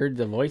behind you, heard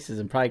the voices,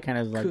 and probably kind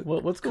of like,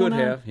 what's going on?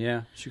 Could have,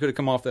 yeah. She could have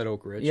come off that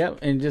oak ridge. Yep,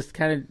 and just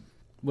kind of,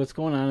 what's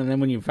going on? And then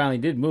when you finally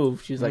did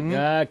move, she's like,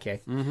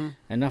 okay,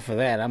 enough of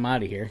that. I'm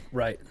out of here.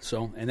 Right.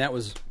 So, and that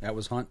was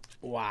hunt.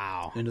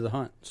 Wow. Into the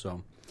hunt.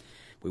 So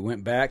we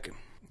went back,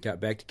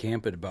 got back to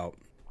camp at about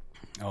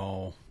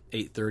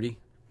 8:30.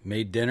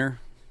 Made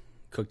dinner,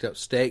 cooked up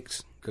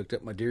steaks, cooked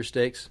up my deer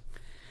steaks.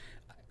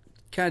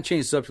 Kind of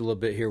changed the subject a little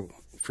bit here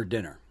for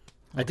dinner.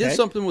 Okay. I did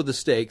something with the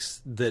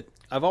steaks that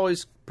I've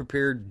always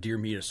prepared deer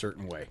meat a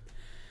certain way.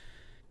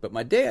 But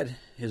my dad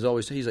he's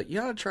like, you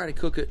ought to try to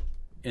cook it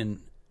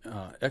in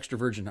extra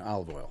virgin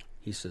olive oil.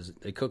 He says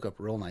they cook up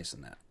real nice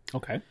in that.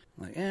 Okay. I'm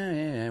like,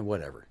 yeah,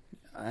 whatever.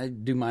 I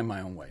do mine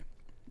my own way.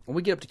 When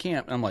we get up to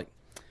camp, I'm like,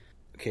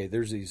 okay,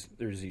 there's these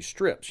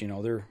strips,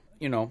 they're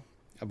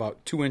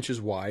about 2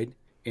 inches wide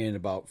and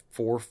about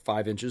 4 or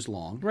 5 inches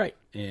long. Right.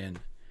 And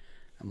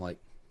I'm like,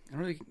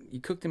 you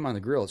cook them on the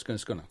grill, it's going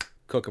to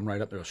cook them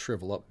right up. They'll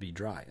shrivel up, be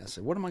dry. I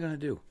said, what am I going to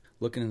do?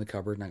 Looking in the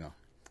cupboard, and I go,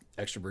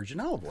 extra virgin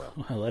olive oil.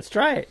 Well, let's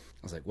try it.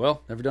 I was like,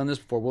 well, never done this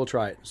before. We'll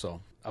try it.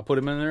 So I put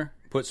them in there,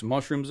 put some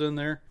mushrooms in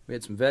there. We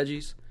had some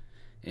veggies,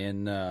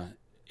 and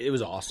it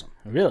was awesome.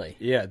 Really?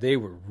 Yeah, they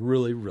were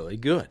really, really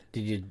good.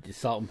 Did you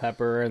salt and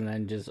pepper and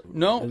then just...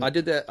 No, I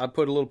did that. I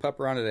put a little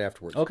pepper on it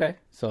afterwards. Okay.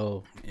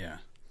 So yeah,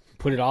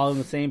 put it all in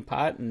the same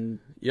pot and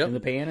in the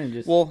pan and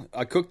just... Well,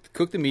 I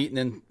cooked the meat, and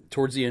then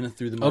towards the end I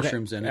threw the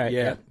mushrooms in it. Right,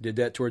 yeah, did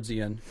that towards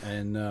the end.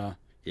 And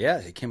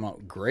it came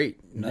out great.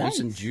 Nice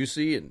and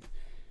juicy, and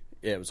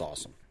it was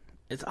awesome.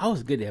 It's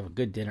always good to have a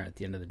good dinner at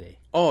the end of the day.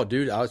 Oh,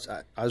 dude, I was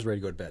ready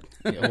to go to bed.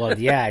 Well,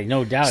 yeah,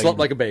 no doubt. Slept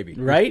like a baby.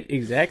 Right?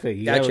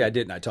 Exactly. Actually, I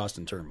didn't. I tossed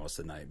and turned most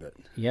of the night. But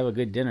you have a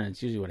good dinner,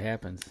 it's usually what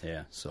happens.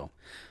 Yeah, so...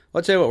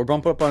 I'll tell you what, we're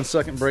bumping up on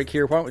second break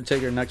here. Why don't we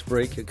take our next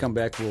break? Come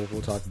back,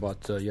 we'll talk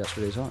about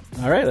yesterday's hunt.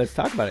 All right, let's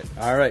talk about it.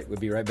 All right, we'll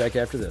be right back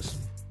after this.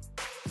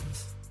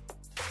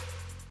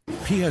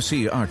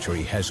 PSE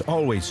Archery has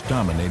always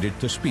dominated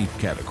the speed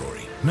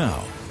category.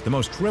 Now, the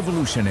most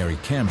revolutionary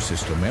cam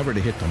system ever to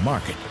hit the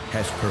market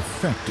has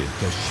perfected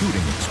the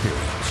shooting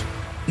experience.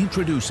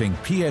 Introducing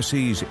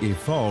PSE's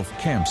Evolve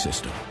Cam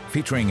System,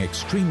 featuring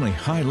extremely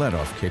high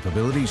let-off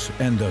capabilities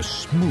and the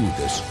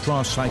smoothest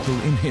draw cycle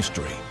in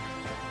history.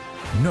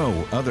 No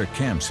other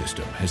cam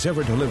system has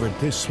ever delivered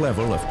this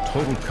level of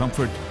total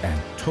comfort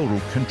and total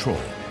control.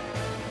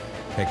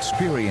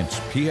 Experience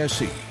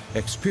PSE.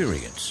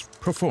 Experience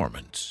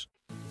performance.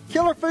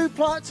 Killer Food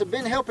Plots have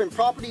been helping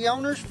property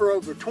owners for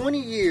over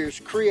 20 years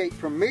create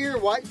premier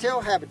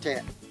whitetail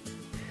habitat.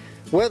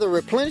 Whether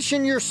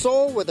replenishing your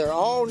soil with their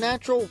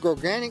all-natural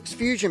Organics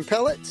Fusion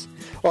pellets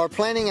or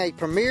planting a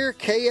premier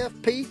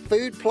KFP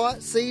food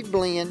plot seed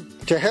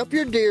blend to help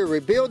your deer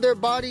rebuild their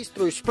bodies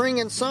through spring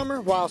and summer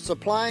while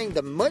supplying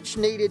the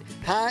much-needed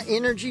high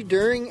energy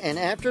during and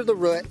after the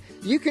rut,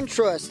 you can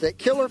trust that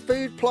Killer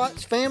Food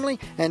Plots family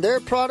and their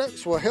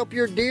products will help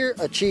your deer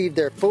achieve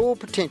their full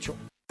potential.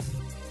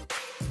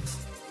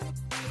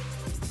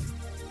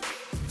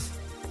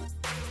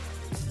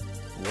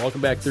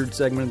 Welcome back, third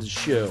segment of the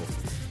show.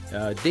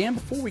 Dan,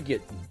 before we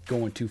get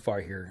going too far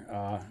here,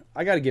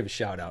 I got to give a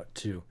shout out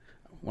to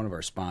one of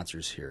our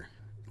sponsors here,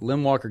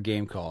 Lim Walker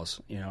Game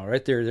Calls.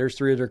 Right there's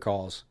 3 of their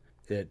calls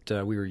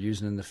that we were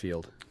using in the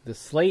field. The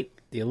slate,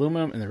 the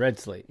aluminum, and the red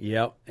slate.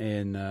 Yep,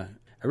 and I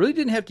really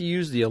didn't have to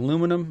use the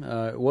aluminum.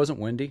 It wasn't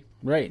windy.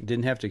 Right.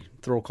 Didn't have to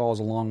throw calls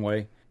a long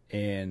way.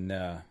 And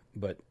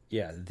but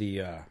yeah,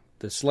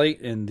 the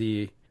slate and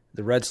the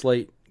red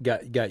slate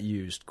got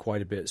used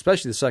quite a bit,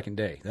 especially the second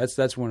day.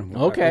 That's when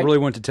I really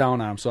went to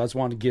town on them. So I just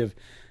wanted to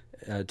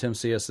give Tim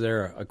CS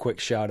there a quick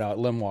shout out.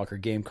 Lim Walker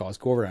Game Calls.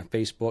 Go over on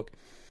Facebook,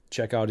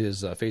 check out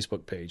his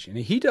Facebook page, and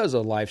he does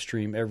a live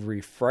stream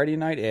every Friday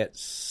night at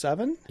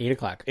 8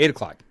 o'clock. 8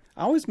 o'clock.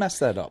 I always mess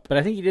that up, but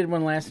I think he did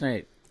one last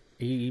night.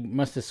 He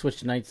must have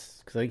switched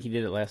nights because I think he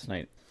did it last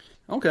night.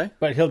 Okay,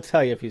 but he'll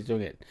tell you if he's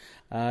doing it.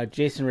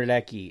 Jason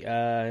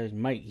Radecki,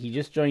 Mike, he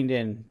just joined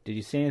in. Did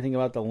you say anything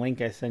about the link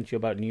I sent you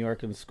about New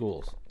York and the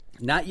schools?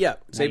 Not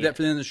yet. Save that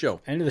for the end of the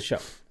show. End of the show.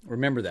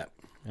 Remember that.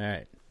 All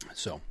right.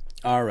 So,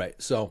 all right.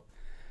 So,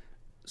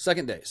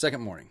 second day,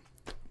 second morning.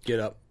 Get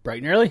up.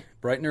 Bright and early?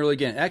 Bright and early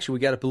again. Actually, we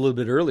got up a little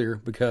bit earlier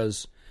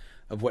because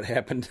of what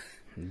happened.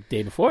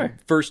 Day before?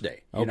 First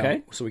day.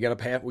 Okay. So we got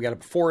up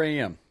at 4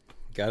 a.m.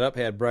 Got up,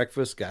 had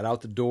breakfast, got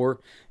out the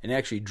door, and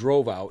actually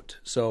drove out.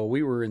 So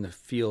we were in the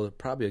field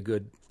probably a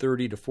good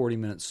 30 to 40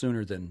 minutes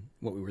sooner than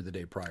what we were the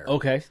day prior.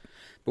 Okay.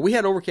 But we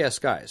had overcast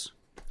skies.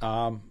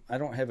 I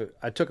don't have it.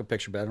 I took a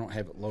picture, but I don't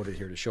have it loaded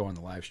here to show on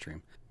the live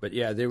stream. But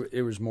yeah,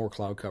 there was more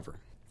cloud cover.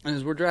 And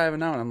as we're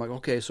driving out, I'm like,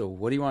 okay, so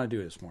what do you want to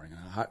do this morning?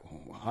 How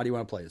do you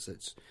want to play this?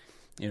 It's,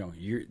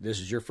 this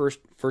is your first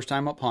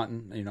time up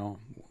hunting.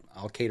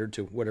 I'll cater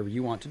to whatever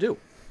you want to do.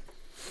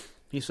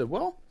 He said,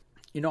 well,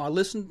 I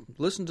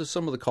listened to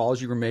some of the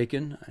calls you were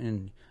making,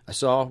 and I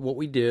saw what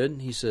we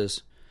did. He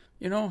says,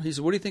 what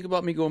do you think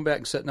about me going back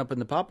and setting up in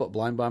the pop-up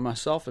blind by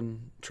myself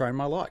and trying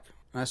my luck?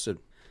 And I said,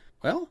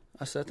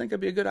 I think that'd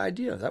be a good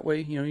idea. That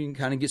way, you can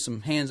kind of get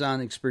some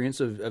hands-on experience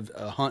of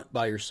a hunt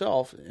by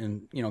yourself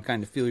and,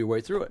 kind of feel your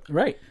way through it.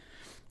 Right.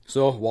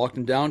 So walked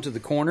him down to the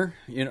corner,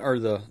 or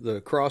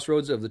the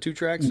crossroads of the 2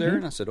 tracks there,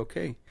 and I said,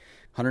 okay,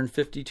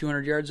 150,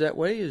 200 yards that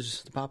way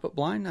is the pop-up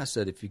blind. I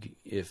said, if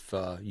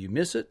you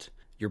miss it,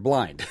 you're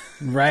blind.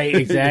 Right,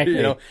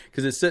 exactly.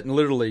 Because it's sitting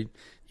literally,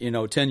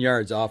 10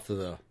 yards off of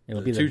the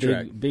 2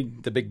 track,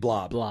 the big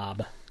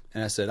blob.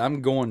 And I said,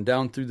 I'm going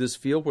down through this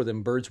field where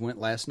them birds went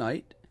last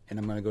night, and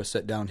I'm going to go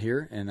sit down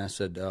here. And I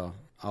said,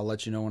 I'll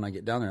let you know when I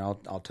get down there.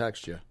 I'll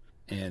text you.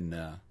 And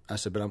I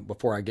said, but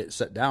before I get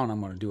set down,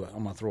 I'm going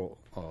to throw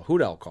a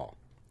hoot owl call.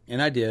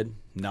 And I did.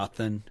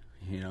 Nothing.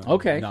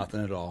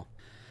 Nothing at all.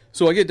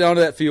 So I get down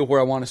to that field where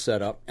I want to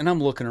set up, and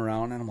I'm looking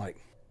around, and I'm like,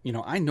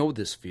 I know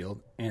this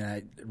field, and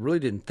I really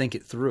didn't think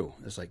it through.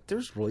 It's like,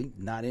 there's really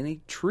not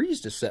any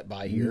trees to set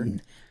by here.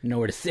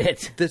 Nowhere to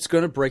sit. That's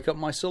going to break up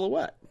my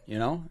silhouette. you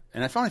know?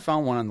 And I finally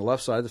found one on the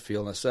left side of the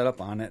field, and I set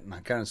up on it, and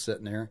I'm kind of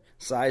sitting there,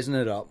 sizing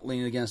it up,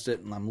 leaning against it,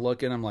 and I'm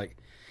looking. I'm like,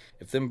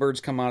 if them birds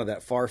come out of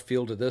that far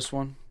field to this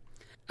one,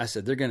 I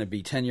said, they're going to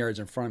be 10 yards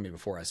in front of me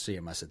before I see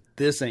them. I said,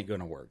 this ain't going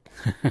to work.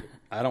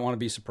 I don't want to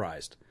be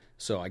surprised.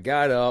 So I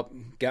got up,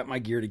 got my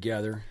gear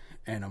together,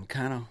 and I'm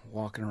kind of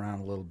walking around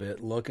a little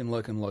bit, looking.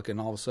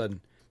 All of a sudden,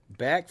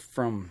 back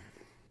from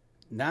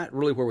not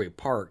really where we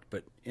parked,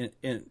 but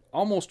in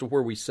almost to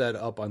where we set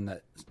up on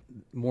that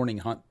morning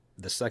hunt,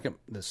 the second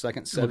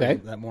set of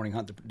that morning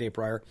hunt the day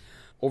prior,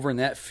 over in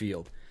that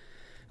field,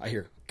 I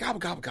hear gobble,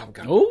 gobble, gobble,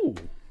 gobble. Oh.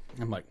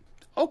 I'm like,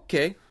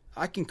 okay,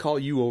 I can call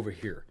you over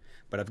here,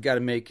 but I've got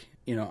to make,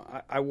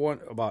 I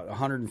want about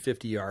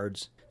 150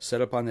 yards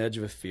set up on the edge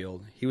of a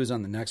field. He was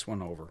on the next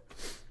one over.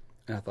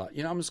 And I thought,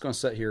 I'm just going to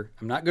sit here.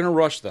 I'm not going to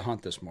rush the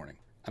hunt this morning.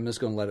 I'm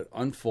just going to let it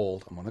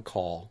unfold. I'm going to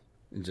call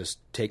and just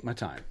take my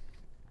time.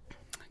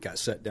 Got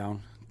set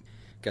down,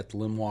 got the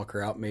limb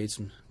walker out, made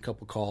a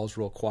couple calls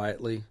real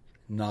quietly.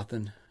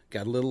 Nothing.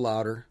 Got a little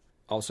louder.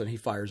 All of a sudden, he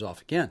fires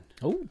off again.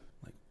 Oh.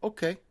 Like,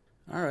 okay,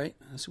 all right,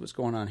 let's see what's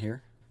going on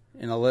here.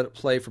 And I let it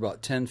play for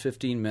about 10,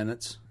 15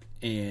 minutes,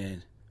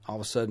 and all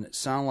of a sudden, it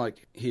sounded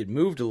like he had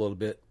moved a little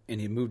bit, and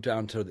he moved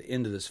down to the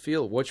end of this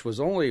field, which was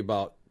only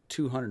about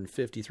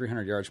 250,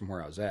 300 yards from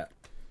where I was at.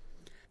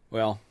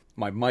 Well,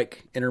 my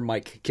inner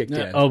mic kicked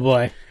in. Oh,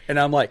 boy. And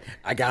I'm like,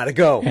 I got to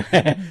go.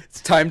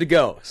 It's time to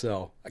go.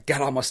 So I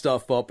got all my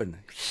stuff up, and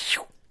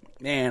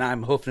man,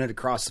 I'm hoofing it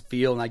across the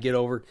field, and I get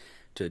over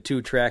to a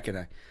 2-track,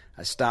 and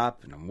I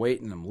stop, and I'm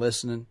waiting, I'm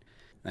listening,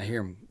 and I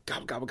hear him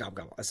gobble, gobble, gobble,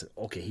 gobble. I said,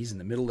 okay, he's in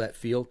the middle of that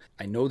field.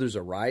 I know there's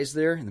a rise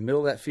there in the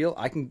middle of that field.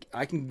 I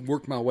can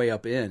work my way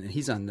up in, and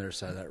he's on the other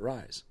side of that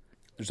rise.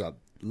 There's a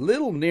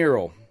little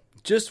narrow,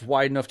 just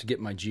wide enough to get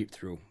my Jeep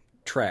through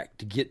track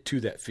to get to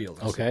that field.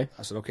 I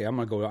said, okay, I'm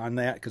going to go on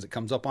that because it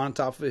comes up on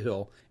top of a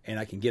hill, and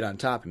I can get on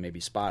top and maybe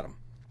spot him.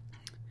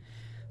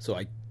 So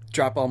I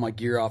drop all my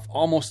gear off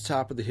almost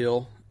top of the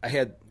hill. I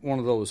had one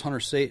of those Hunter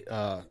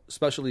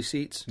specialty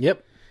seats.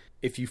 Yep.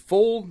 If you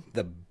fold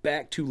the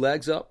back 2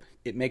 legs up,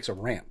 it makes a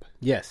ramp.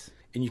 Yes.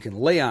 And you can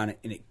lay on it,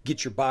 and it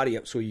gets your body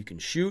up so you can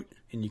shoot,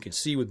 and you can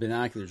see with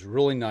binoculars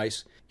really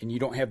nice, and you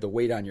don't have the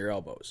weight on your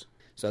elbows.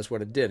 So that's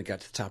what I did. I got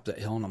to the top of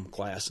that hill, and I'm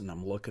glassing,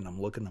 I'm looking.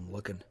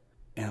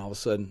 And all of a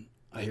sudden,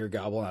 I hear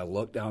gobble, and I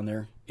look down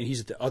there, and he's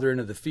at the other end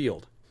of the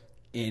field.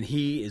 And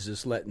he is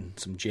just letting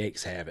some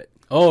jakes have it.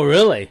 Oh,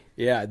 really?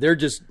 Yeah, they're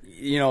just,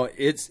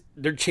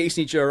 they're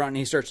chasing each other around, and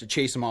he starts to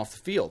chase them off the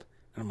field.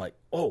 And I'm like,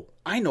 oh,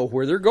 I know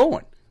where they're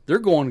going. They're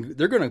going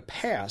to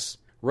pass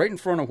right in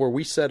front of where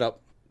we set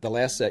up the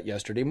last set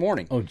yesterday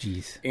morning. Oh,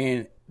 geez.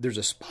 And there's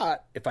a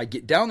spot, if I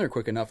get down there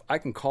quick enough, I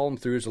can call them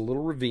through. There's a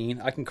little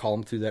ravine. I can call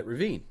them through that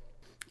ravine.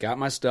 Got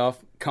my stuff,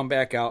 come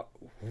back out.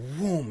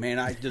 Whoa,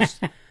 man,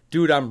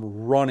 dude,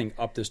 I'm running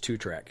up this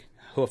 2-track,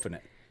 hoofing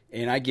it.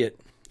 And I get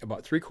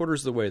about 3/4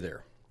 of the way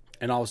there.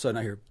 And all of a sudden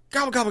I hear,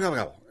 gobble, gobble, gobble,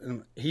 gobble.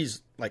 And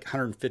he's like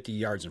 150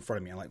 yards in front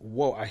of me. I'm like,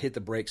 whoa, I hit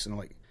the brakes, and I'm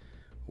like,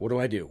 what do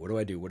I do?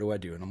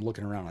 And I'm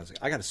looking around. I was like,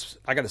 I got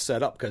to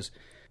set up, because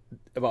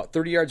about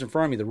 30 yards in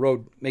front of me, the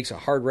road makes a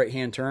hard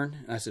right-hand turn.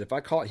 And I said, if I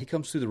call it, he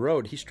comes through the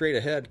road. He's straight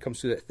ahead,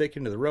 comes through that thick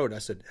end of the road. I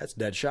said, that's a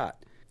dead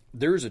shot.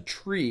 There's a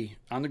tree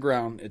on the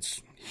ground.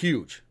 It's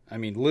huge. I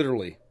mean,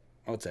 literally,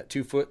 what's that,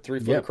 2 foot,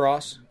 3 foot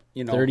across?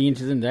 30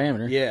 inches in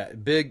diameter. Yeah,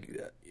 big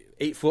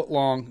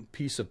 8-foot-long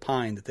piece of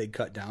pine that they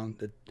cut down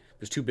that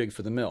was too big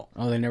for the mill.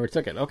 Oh, they never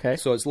took it. Okay.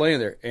 So it's laying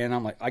there, and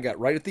I'm like, I got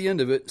right at the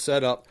end of it,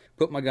 set up,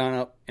 put my gun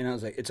up, and I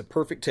was like, it's a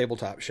perfect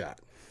tabletop shot.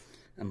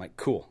 I'm like,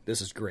 cool,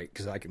 this is great,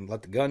 because I can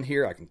let the gun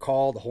here, I can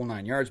call the whole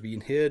 9 yards,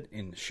 being hid,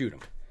 and shoot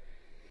him.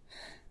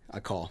 I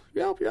call,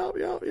 yelp, yelp,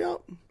 yelp,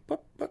 yelp,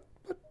 but,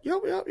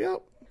 yelp, yelp,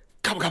 yelp,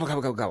 gobble, gobble,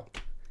 gobble, gobble, gobble.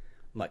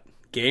 I'm like,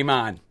 game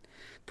on.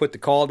 Put the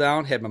call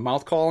down, had my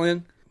mouth call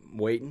in,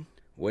 waiting,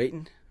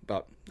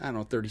 about,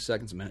 30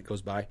 seconds, a minute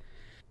goes by.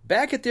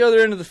 Back at the other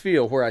end of the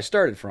field where I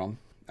started from,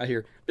 I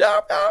hear,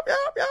 yelp, yelp,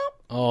 yelp,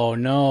 yelp. Oh,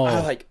 no.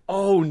 I'm like,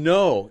 oh,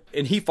 no.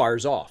 And he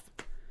fires off.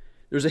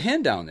 There's a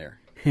hen down there.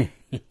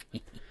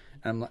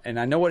 And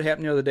I know what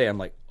happened the other day. I'm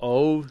like,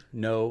 oh,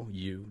 no,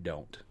 you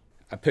don't.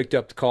 I picked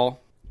up the call,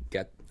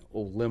 got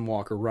old limb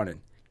walker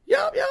running.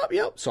 Yelp, yelp,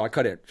 yelp. So I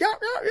cut in. Yelp,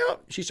 yelp,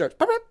 yelp. She starts,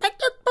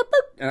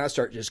 and I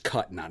start just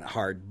cutting on it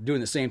hard, doing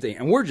the same thing.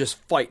 And we're just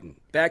fighting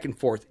back and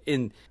forth.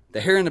 In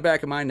the hair in the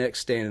back of my neck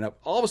standing up.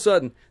 All of a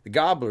sudden, the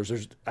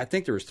gobblers, I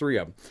think there was 3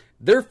 of them,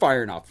 they're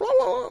firing off.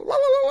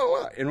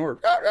 And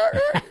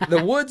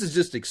the woods is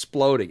just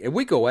exploding. And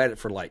we go at it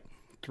for like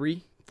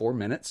 3-4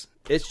 minutes.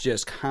 It's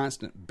just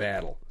constant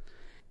battle.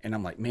 And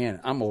I'm like,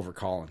 man, I'm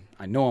overcalling.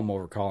 I know I'm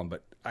overcalling,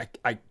 but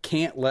I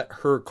can't let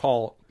her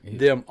call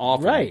them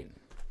off. Right.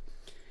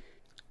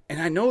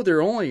 And I know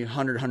they're only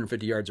 100,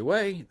 150 yards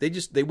away.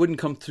 They wouldn't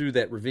come through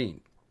that ravine,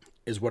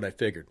 is what I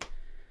figured.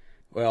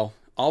 Well,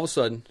 all of a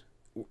sudden,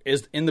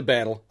 as in the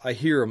battle, I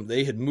hear them.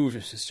 They had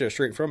moved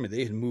straight from me.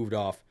 They had moved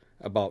off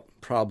about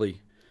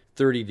probably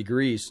 30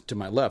 degrees to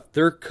my left.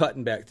 They're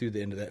cutting back through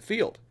the end of that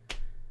field.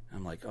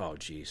 I'm like, oh,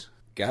 geez.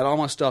 Got all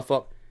my stuff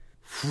up,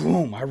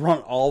 Boom, I run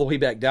all the way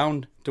back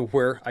down to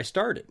where I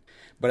started.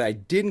 But I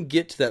didn't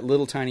get to that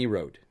little tiny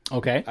road.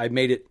 Okay. I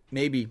made it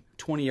maybe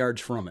 20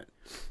 yards from it.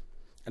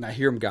 And I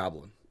hear them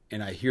gobbling.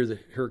 And I hear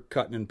her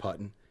cutting and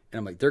putting. And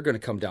I'm like, they're going to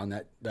come down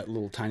that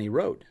little tiny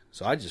road.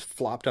 So I just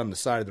flopped on the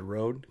side of the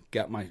road,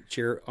 got my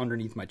chair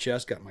underneath my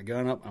chest, got my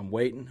gun up. I'm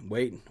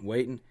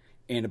waiting.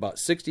 And about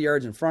 60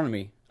 yards in front of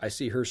me, I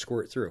see her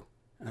squirt through.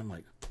 And I'm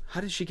like, how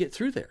did she get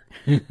through there?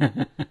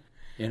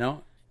 You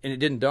know? And it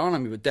didn't dawn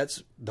on me, but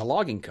that's the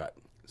logging cut.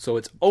 So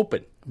it's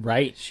open.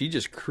 Right. She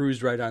just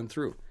cruised right on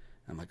through.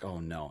 I'm like, oh,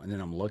 no. And then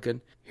I'm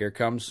looking. Here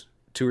comes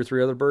 2 or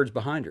 3 other birds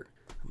behind her.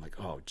 I'm like,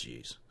 oh,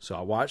 geez. So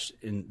I watched,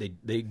 and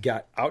they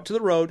got out to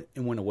the road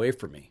and went away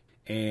from me.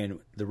 And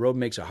the road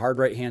makes a hard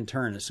right-hand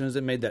turn. As soon as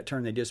they made that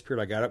turn, they disappeared.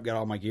 I got up, got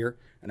all my gear,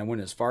 and I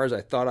went as far as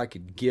I thought I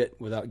could get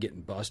without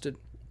getting busted.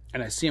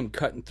 And I see them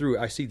cutting through.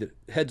 I see the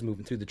heads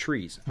moving through the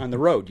trees on the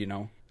road, you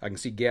know. I can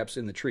see gaps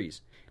in the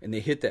trees. And they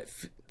hit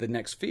the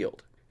next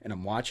field. And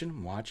I'm watching,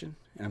 and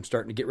I'm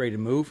starting to get ready to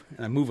move.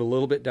 And I move a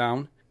little bit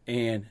down,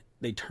 and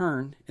they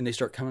turn, and they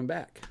start coming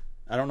back.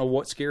 I don't know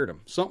what scared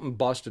them. Something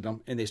busted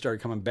them, and they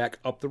started coming back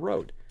up the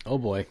road. Oh,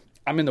 boy.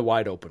 I'm in the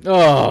wide open.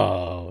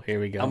 Oh, here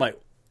we go. I'm like,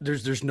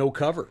 there's no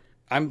cover.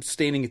 I'm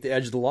standing at the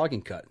edge of the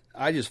logging cut.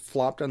 I just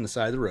flopped on the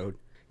side of the road,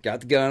 got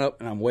the gun up,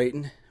 and I'm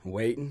waiting.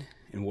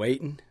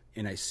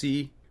 And I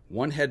see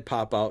one head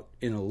pop out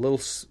in a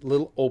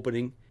little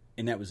opening,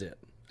 and that was it.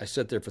 I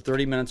sat there for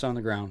 30 minutes on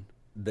the ground.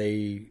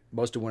 They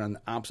must have went on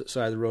the opposite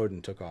side of the road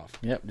and took off.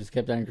 Yep, just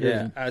kept on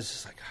cruising. Yeah, I was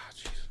just like, oh,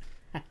 jeez.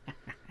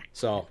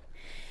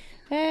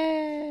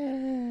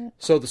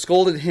 So the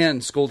scolded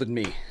hen scolded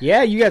me.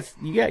 Yeah, you got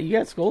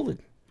scolded.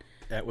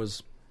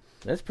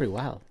 That's pretty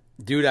wild.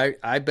 Dude,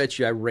 I bet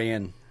you I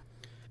ran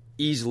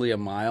easily a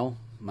mile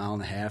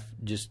and a half,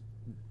 just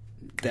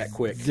that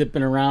quick.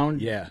 Zipping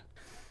around? Yeah.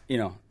 You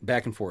know,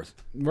 back and forth.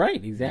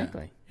 Right,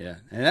 exactly. Yeah.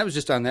 And that was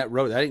just on that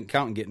road. I didn't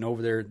count getting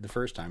over there the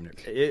first time.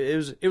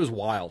 It was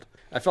wild.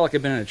 I felt like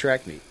I'd been in a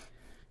track meet,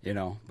 you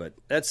know, but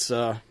that's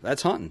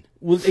hunting.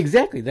 Well,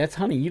 exactly. That's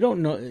hunting. You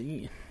don't know.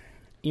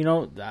 You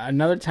know,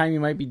 another time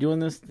you might be doing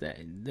this, they're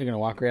going to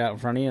walk right out in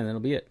front of you, and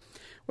that'll be it.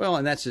 Well,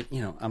 and that's it.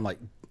 You know, I'm like,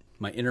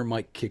 my inner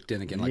Mike kicked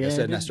in again, like I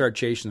said, and I started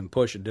chasing and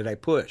pushing. Did I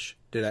push?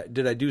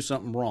 Did I do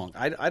something wrong?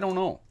 I don't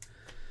know.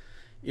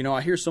 You know,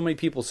 I hear so many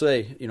people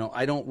say, you know,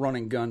 I don't run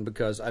and gun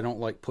because I don't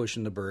like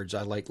pushing the birds.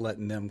 I like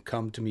letting them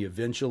come to me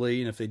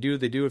eventually, and if they do,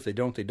 they do. If they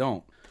don't, they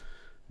don't.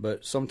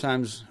 But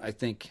sometimes I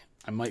think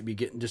I might be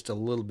getting just a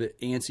little bit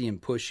antsy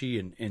and pushy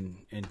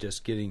and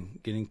just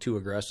getting too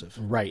aggressive.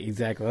 Right,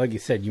 exactly. Like you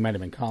said, you might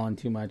have been calling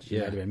too much.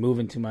 You might have been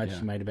moving too much.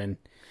 You might have been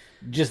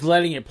just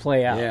letting it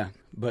play out. Yeah,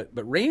 but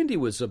Randy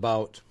was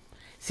about...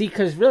 See,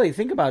 because really,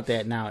 think about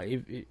that now.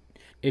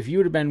 If you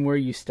would have been where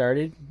you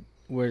started,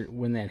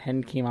 when that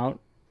hen came out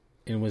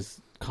and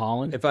was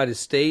calling... If I'd have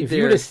stayed there... If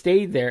you would have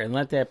stayed there and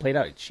let that play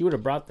out, she would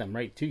have brought them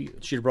right to you.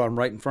 She'd have brought them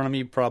right in front of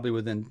me, probably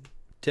within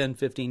 10,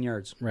 15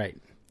 yards. Right.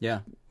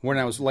 Yeah. When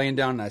I was laying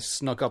down and I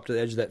snuck up to the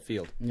edge of that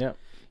field. Yep.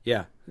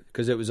 Yeah,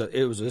 because it was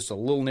just a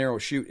little narrow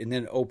chute, and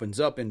then it opens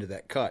up into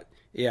that cut.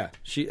 Yeah,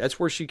 that's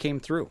where she came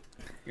through.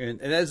 And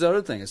that's the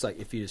other thing. It's like,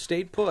 if you'd have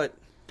stayed put,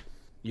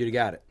 you'd have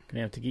got it.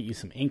 Gonna have to get you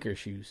some anchor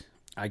shoes.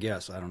 I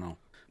guess. I don't know.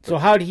 So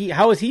how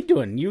was he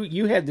doing?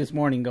 You had this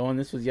morning going.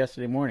 This was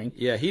yesterday morning.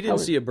 Yeah, he didn't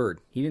see a bird.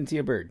 He didn't see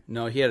a bird.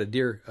 No, he had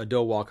a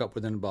doe walk up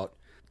within about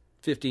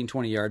 15,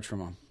 20 yards from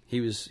him. He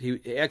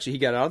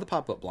got out of the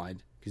pop-up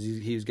blind because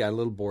he's got a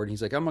little board. And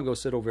he's like, I'm going to go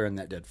sit over there in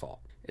that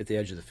deadfall at the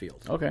edge of the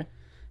field. Okay.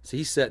 So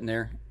he's sitting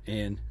there,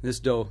 and this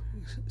doe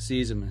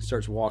sees him and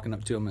starts walking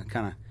up to him and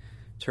kind of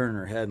turning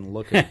her head and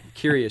looking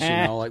curious, you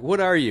know, like, what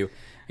are you?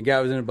 The guy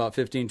was in about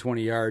 15,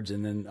 20 yards,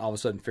 and then all of a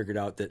sudden figured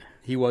out that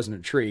he wasn't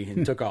a tree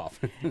and took off.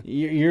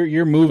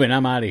 You're moving.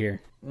 I'm out of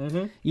here.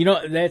 Mm-hmm. You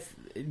know,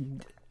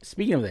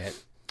 speaking of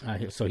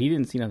that, so he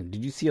didn't see nothing.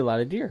 Did you see a lot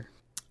of deer?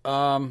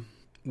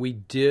 We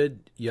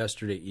did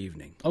yesterday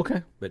evening.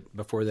 Okay. But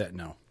before that,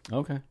 no.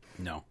 Okay.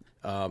 No.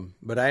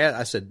 But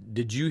I said,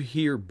 did you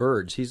hear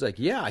birds? He's like,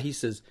 yeah. He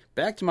says,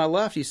 back to my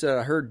left, he said,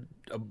 I heard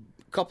a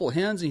couple of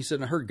hens, and he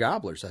said, I heard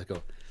gobblers. I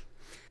go,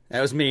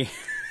 that was me.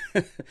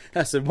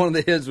 I said, one of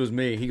the hens was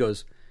me. He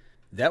goes,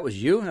 that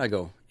was you? And I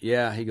go,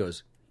 yeah.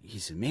 He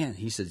said, man,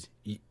 he says,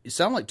 it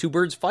sounded like two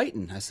birds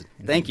fighting. I said,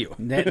 thank you.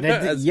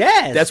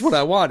 Yes. That's what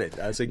I wanted.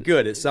 I said,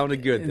 good. It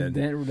sounded good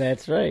then.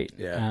 That's right.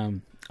 Yeah.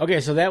 Okay,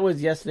 so that was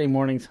yesterday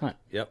morning's hunt.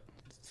 Yep.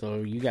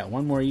 So you got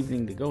one more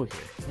evening to go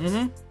here.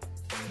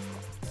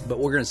 Mm-hmm. But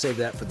we're going to save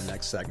that for the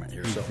next segment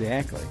here.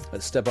 Exactly. So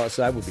let's step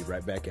outside. We'll be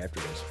right back after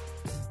this.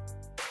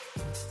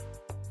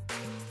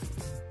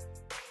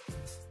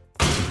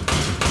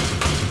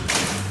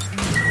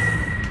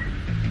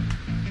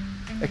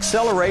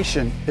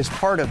 Acceleration is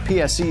part of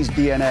PSE's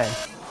DNA.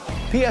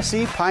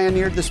 PSE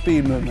pioneered the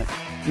speed movement.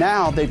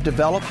 Now they've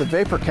developed the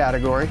vapor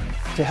category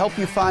to help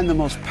you find the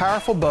most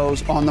powerful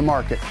bows on the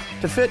market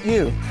to fit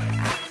you.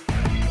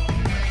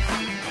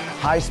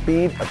 High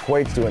speed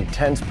equates to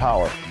intense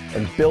power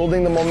and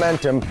building the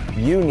momentum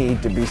you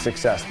need to be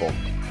successful.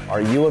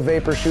 Are you a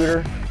vapor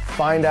shooter?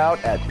 Find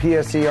out at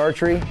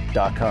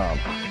psearchery.com.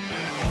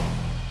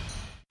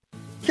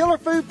 Killer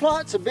Food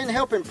Plots have been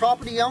helping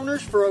property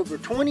owners for over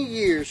 20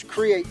 years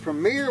create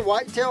premier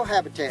whitetail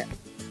habitat.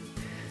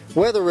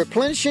 Whether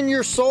replenishing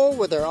your soil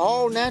with their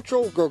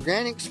all-natural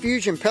Organics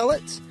Fusion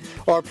pellets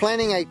or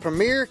planting a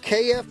premier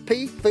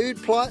KFP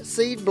food plot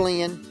seed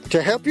blend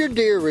to help your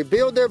deer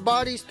rebuild their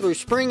bodies through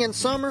spring and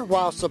summer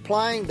while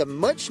supplying the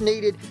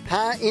much-needed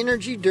high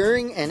energy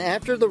during and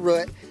after the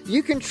rut,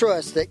 you can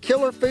trust that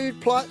Killer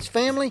Food Plots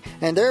family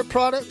and their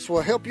products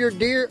will help your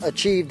deer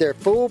achieve their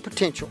full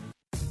potential.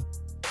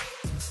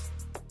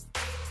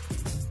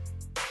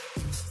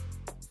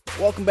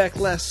 Welcome back to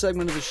the last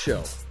segment of the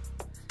show.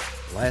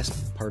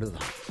 Last part of the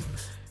hunt.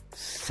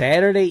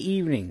 Saturday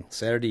evening.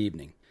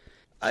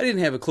 I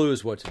didn't have a clue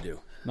as what to do.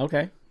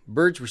 Okay.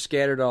 Birds were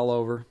scattered all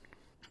over.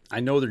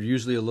 I know they're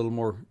usually a little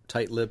more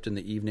tight-lipped in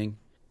the evening.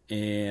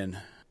 And,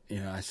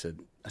 I said,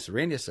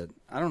 Randy,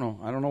 I don't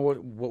know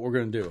what we're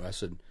going to do. I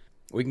said,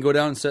 we can go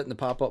down and sit in the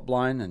pop-up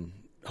blind and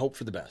hope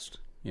for the best,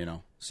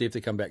 see if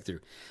they come back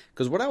through.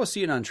 Because what I was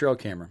seeing on trail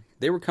camera,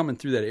 they were coming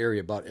through that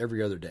area about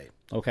every other day.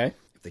 Okay.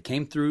 If they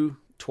came through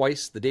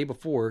twice the day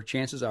before,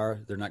 chances are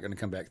they're not going to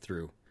come back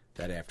through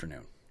that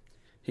afternoon.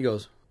 He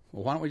goes,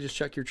 well, why don't we just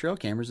check your trail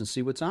cameras and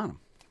see what's on them?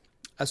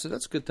 I said,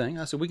 that's a good thing.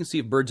 I said, we can see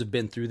if birds have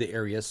been through the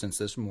area since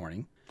this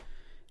morning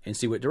and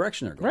see what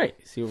direction they're going. Right.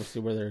 See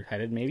where they're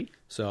headed, maybe.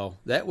 So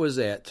that was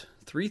at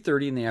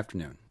 3:30 in the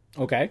afternoon.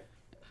 Okay.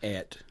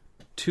 At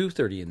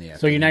 2:30 in the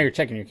afternoon. So you're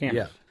checking your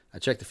cameras. Yeah. I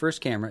checked the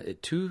first camera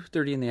at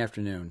 2:30 in the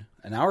afternoon,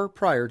 an hour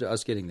prior to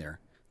us getting there.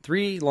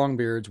 3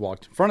 longbeards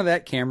walked in front of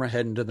that camera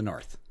heading to the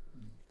north.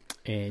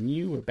 And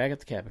you were back at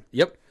the cabin.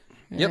 Yep.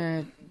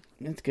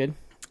 That's good.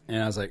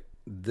 And I was like,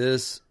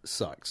 this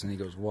sucks. And he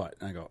goes, what?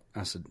 And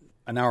I said,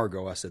 an hour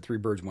ago, I said 3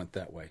 birds went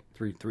that way.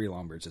 Three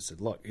longbeards. I said,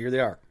 look, here they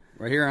are,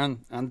 right here on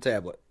the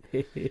tablet.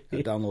 I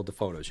download the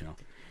photos,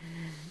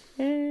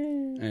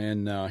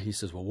 And he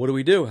says, well, what do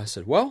we do? I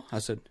said,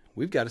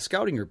 we've got a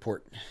scouting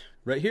report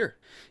right here.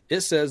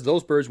 It says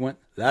those birds went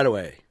that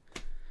way.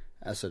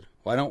 I said,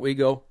 why don't we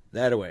go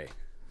that way?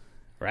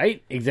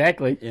 Right,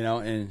 exactly.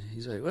 And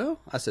he's like,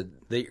 well, I said,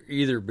 they're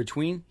either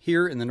between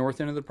here and the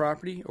north end of the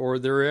property or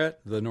they're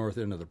at the north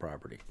end of the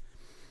property.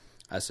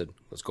 I said,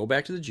 let's go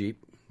back to the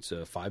Jeep. It's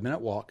a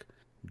 5-minute walk.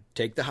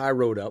 Take the high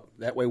road up.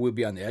 That way we'll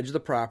be on the edge of the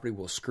property.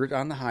 We'll skirt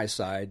on the high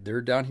side.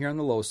 They're down here on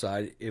the low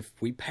side. If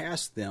we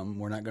pass them,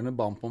 we're not going to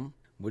bump them.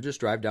 We'll just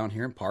drive down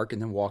here and park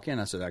and then walk in.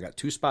 I said, I got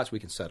 2 spots we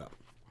can set up.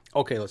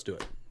 Okay, let's do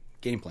it.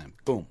 Game plan.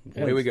 Boom.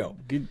 Away we go.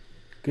 Good.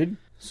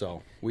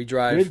 So we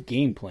drive. Good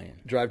game plan.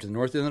 Drive to the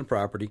north end of the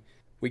property.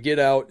 We get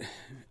out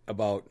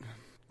about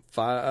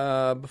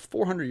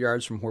 400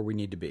 yards from where we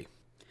need to be.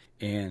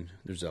 And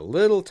there's a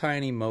little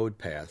tiny mowed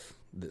path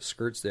that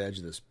skirts the edge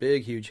of this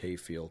big, huge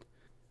hayfield.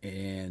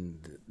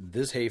 And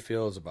this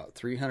hayfield is about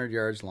 300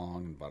 yards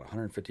long and about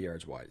 150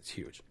 yards wide. It's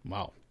huge.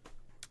 Wow.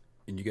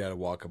 And you got to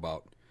walk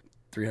about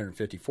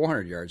 350,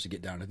 400 yards to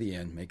get down to the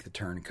end, make the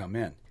turn, and come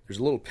in. There's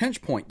a little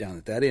pinch point down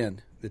at that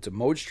end. It's a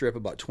mowed strip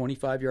about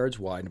 25 yards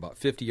wide and about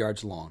 50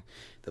 yards long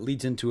that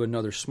leads into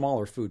another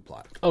smaller food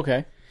plot.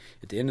 Okay.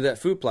 At the end of that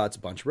food plot's a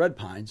bunch of red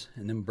pines,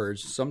 and then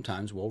birds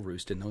sometimes will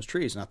roost in those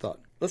trees. And I thought,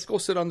 let's go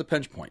sit on the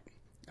pinch point.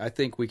 I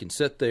think we can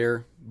sit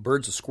there.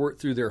 Birds will squirt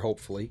through there,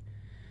 hopefully,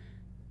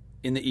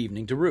 in the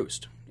evening to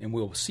roost. And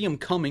we'll see them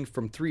coming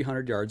from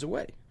 300 yards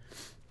away.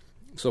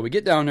 So we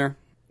get down there,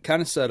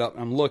 kind of set up,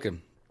 and I'm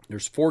looking.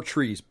 There's 4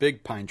 trees,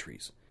 big pine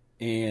trees.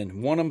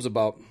 And one of them's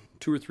about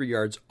 2 or 3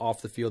 yards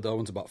off the field. The other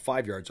one's about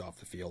 5 yards off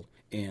the field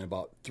and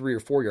about 3 or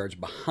 4 yards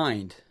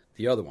behind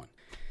the other one.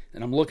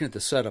 And I'm looking at the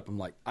setup. I'm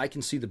like, I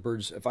can see the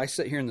birds. If I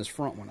sit here in this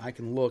front one, I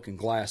can look and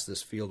glass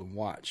this field and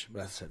watch.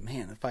 But I said,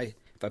 man, if I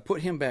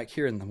put him back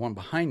here and the one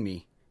behind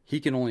me,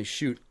 he can only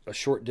shoot a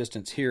short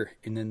distance here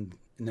and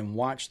then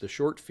watch the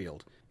short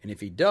field. And if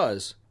he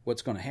does,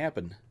 what's going to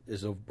happen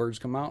is those birds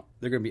come out,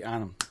 they're going to be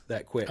on him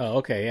that quick. Oh,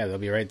 okay, yeah, they'll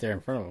be right there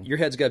in front of them. Your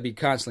head's got to be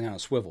constantly on a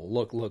swivel.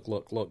 Look,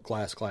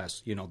 glass,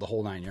 the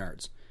whole 9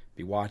 yards.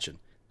 Be watching.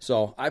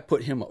 So I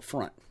put him up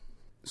front.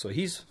 So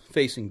he's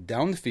facing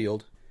down the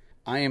field.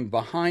 I am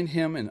behind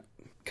him and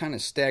kind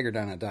of staggered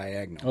on a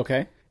diagonal.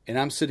 Okay. And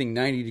I'm sitting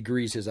 90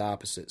 degrees his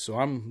opposite. So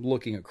I'm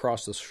looking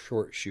across the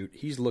short chute.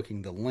 He's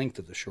looking the length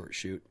of the short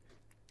chute.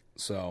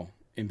 So,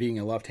 in being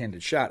a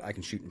left-handed shot, I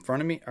can shoot in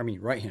front of me.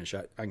 Right-handed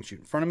shot, I can shoot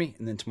in front of me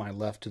and then to my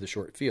left to the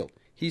short field.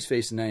 He's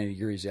facing 90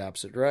 degrees the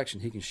opposite direction.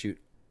 He can shoot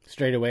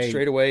straight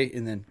away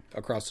and then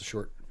across the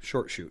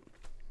short chute.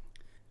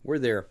 We're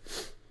there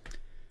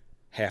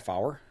half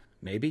hour,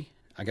 maybe.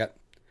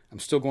 I'm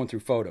still going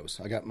through photos.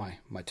 I got my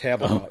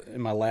tablet in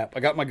my lap. I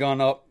got my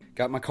gun up,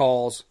 got my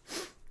calls,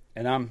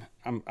 and I'm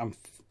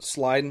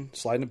sliding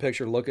the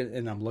picture, looking,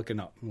 and I'm looking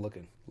up. I'm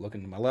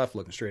looking to my left,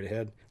 looking straight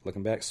ahead,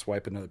 looking back,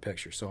 swipe another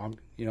picture. So I'm,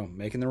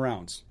 making the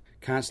rounds,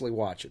 constantly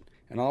watching.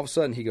 And all of a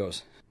sudden he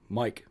goes,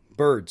 "Mike,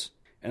 birds."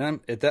 And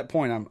I'm at that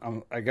point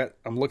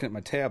I'm looking at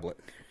my tablet.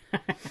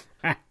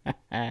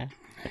 and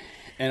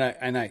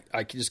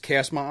I just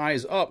cast my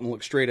eyes up and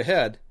look straight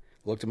ahead.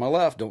 Look to my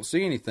left, don't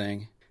see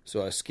anything.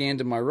 So I scanned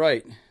to my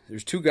right.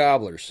 there's 2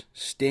 gobblers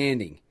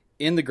standing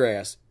in the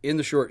grass, in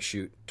the short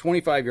chute,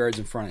 25 yards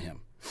in front of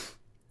him.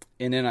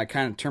 And then I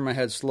kind of turn my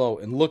head slow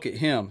and look at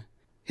him.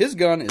 His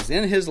gun is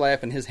in his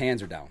lap and his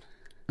hands are down.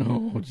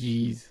 Oh,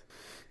 jeez.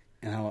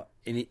 And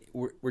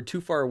we're too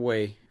far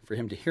away for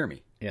him to hear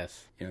me.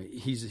 Yes. You know,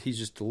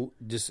 he's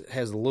just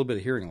has a little bit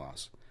of hearing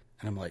loss.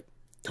 And I'm like,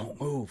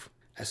 don't move.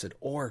 I said,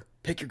 or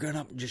pick your gun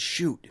up and just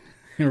shoot.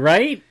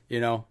 Right?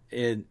 You know,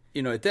 and,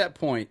 you know, at that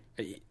point,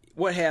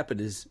 what happened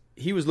is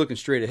he was looking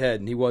straight ahead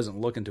and he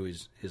wasn't looking to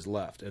his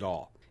left at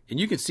all. And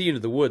you can see into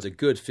the woods a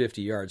good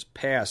 50 yards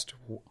past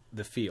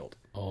the field.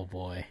 Oh,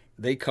 boy.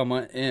 They come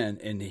in,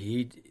 and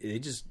he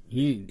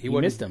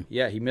missed him.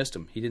 Yeah, he missed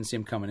him. He didn't see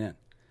him coming in.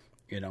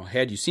 You know,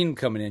 had you seen him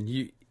coming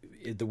in,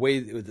 the way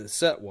the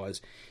set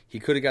was, he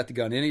could have got the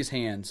gun in his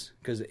hands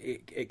because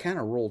it kind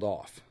of rolled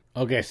off.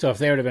 Okay, so if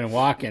they would have been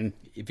walking,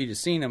 if you'd have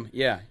seen them,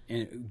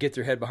 and get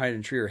their head behind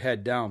a tree or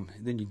head down,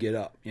 then you get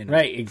up. You know?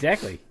 Right,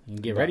 exactly. You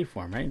can get ready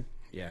for them, right?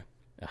 Yeah.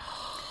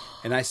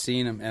 And I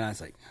seen him, and I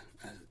was like,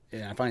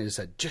 and I finally just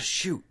said, just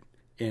shoot.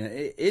 And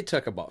it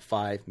took about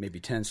 5, maybe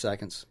 10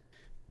 seconds.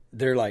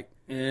 They're like,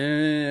 something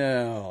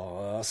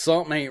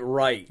ain't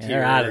right here.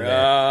 They're out of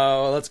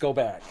there. Let's go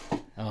back.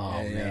 Oh,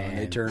 man. And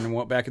they turned and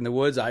went back in the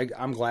woods.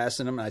 I'm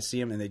glassing them, and I see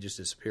them, and they just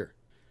disappear.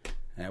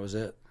 And that was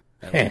it.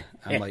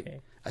 I'm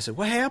like, I said,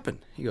 what happened?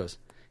 He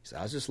said,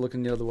 I was just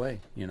looking the other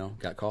way, you know,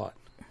 got caught.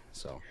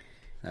 So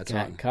that's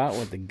got caught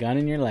with the gun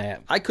in your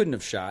lap. I couldn't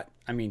have shot.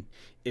 I mean,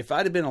 if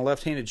I'd have been a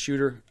left-handed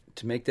shooter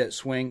to make that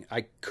swing,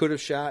 I could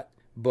have shot.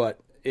 But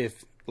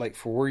if, like,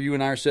 for where you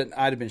and I are sitting,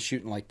 I'd have been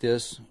shooting like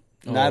this.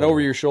 Not over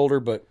your shoulder,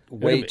 but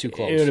way too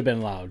close. It would have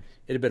been loud.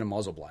 It'd have been a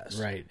muzzle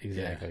blast. Right,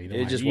 exactly.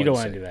 Yeah, You don't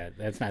want to do that.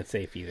 That's not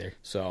safe either.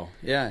 So,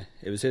 yeah,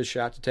 it was his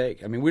shot to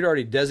take. I mean, we'd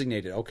already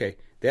designated, okay,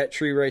 that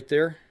tree right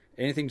there,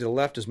 anything to the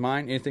left is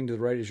mine, anything to the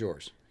right is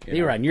yours.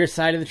 They were on your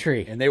side of the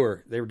tree. And they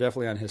were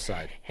definitely on his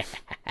side.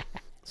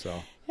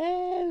 So,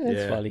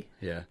 that's funny.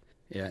 Yeah.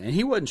 Yeah, and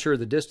he wasn't sure of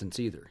the distance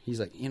either. He's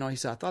like, he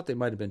said, I thought they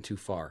might have been too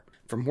far.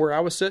 From where I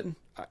was sitting,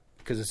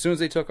 because as soon as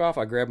they took off,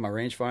 I grabbed my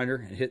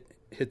rangefinder and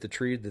hit the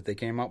tree that they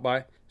came out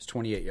by. It's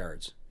 28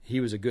 yards. He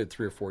was a good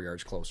 3 or 4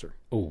 yards closer.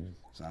 Oh.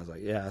 So I was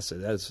like, yeah, I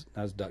said, that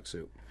was duck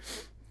soup.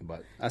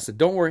 But I said,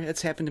 don't worry,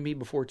 it's happened to me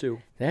before too.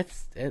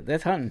 That's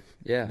hunting.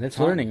 Yeah. That's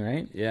hunting. learning,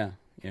 right? Yeah,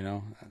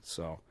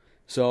 So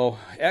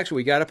actually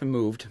we got up and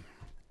moved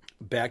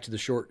back to the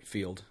short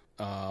field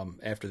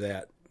after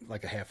that,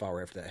 like a half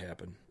hour after that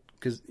happened.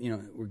 Because,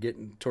 we're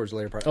getting towards the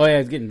later part. Oh, yeah,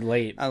 it's getting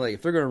late. I like,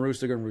 if they're going to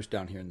roost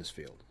down here in this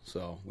field.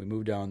 So we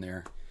moved down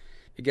there.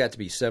 It got to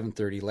be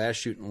 7:30. Last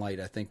shooting light,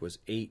 I think, was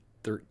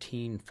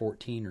 8:13,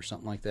 14 or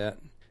something like that.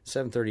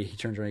 7:30, he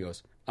turns around and he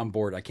goes, I'm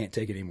bored. I can't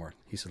take it anymore.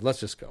 He said, let's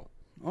just go.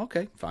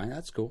 Okay, fine.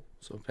 That's cool.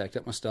 So I packed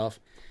up my stuff.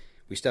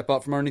 We step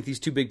out from underneath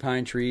these 2 big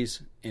pine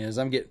trees. And as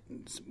I'm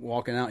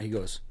walking out, he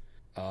goes,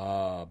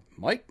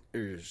 Mike,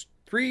 there's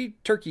 3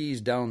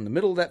 turkeys down the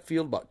middle of that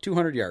field about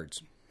 200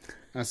 yards.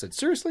 I said,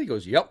 seriously? He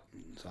goes, yep.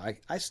 So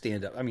I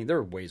stand up. I mean,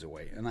 they're ways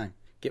away. And I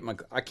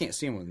can't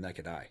see them with the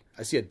naked eye.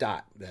 I see a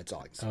dot. That's all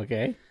I can see.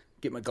 Okay.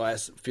 Get my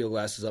field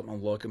glasses up.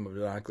 I'm looking, my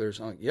binoculars.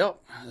 I'm like, yep.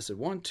 I said,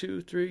 1,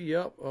 2, 3,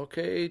 yep.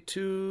 Okay,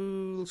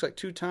 2, looks like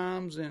 2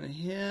 toms and a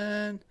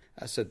hen.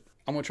 I said,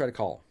 I'm going to try to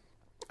call.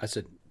 I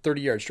said, 30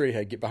 yards straight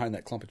ahead, get behind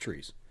that clump of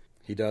trees.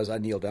 He does. I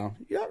kneel down.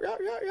 Yeah.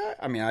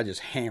 I mean, I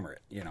just hammer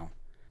it,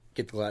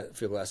 Get the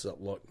field glasses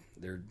up, look.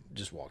 They're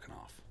just walking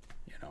off,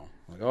 I'm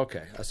like,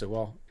 okay. I said,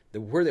 well,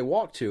 where they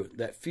walk to,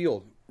 that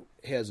field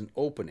has an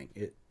opening.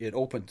 It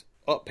opened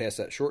up past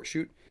that short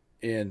chute,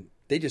 and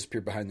they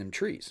disappeared behind them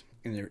trees.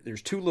 And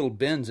there's 2 little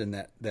bends in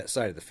that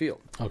side of the field.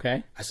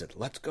 Okay. I said,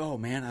 let's go,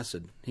 man. I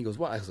said, he goes,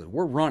 what? I said,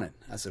 we're running.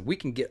 I said, we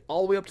can get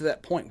all the way up to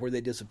that point where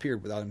they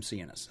disappeared without them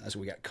seeing us. I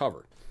said, we got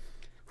cover.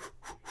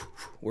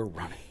 We're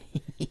running.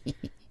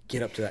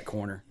 Get up to that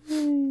corner.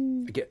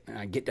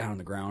 I get down on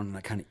the ground, and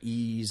I kind of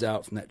ease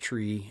out from that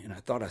tree. And I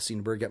thought I seen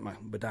a bird. Got my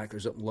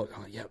binoculars up and look.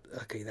 I'm like, yep,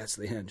 okay, that's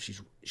the hen.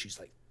 She's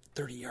like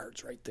 30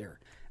 yards right there.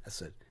 I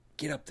said,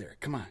 get up there.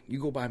 Come on. You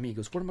go by me. He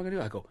goes, what am I going to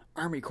do? I go,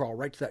 army crawl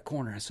right to that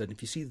corner. I said,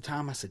 if you see the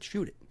tom, I said,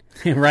 shoot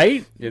it.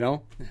 Right?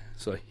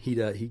 So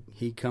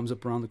he comes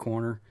up around the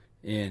corner,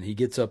 and he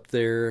gets up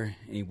there,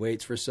 and he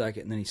waits for a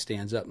second, and then he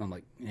stands up, and I'm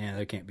like,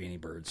 there can't be any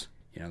birds.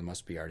 They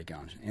must be already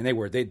gone. And they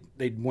were. They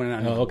went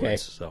on. Oh, okay.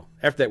 Woods. So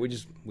after that,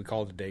 we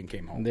called it a day and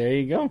came home. There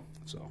you go.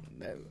 So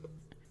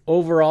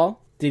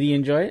overall, did he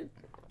enjoy it?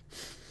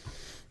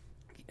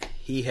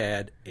 He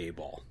had a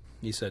ball.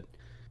 He said,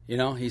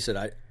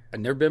 I'd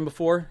never been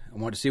before. I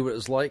wanted to see what it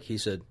was like. He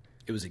said,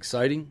 it was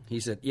exciting.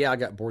 He said, yeah, I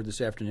got bored this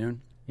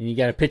afternoon. And you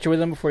got a picture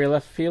with him before you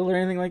left the field or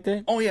anything like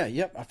that? Oh, yeah.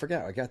 Yep. I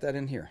forgot. I got that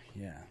in here.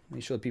 Yeah. Let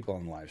me show the people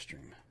on the live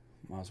stream.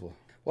 Might as well.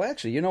 Well,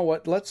 actually, you know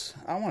what?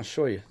 I want to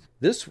show you.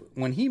 This,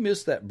 when he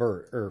missed that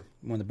bird, or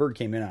when the bird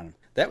came in on him,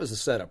 that was the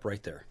setup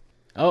right there.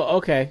 Oh,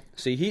 okay.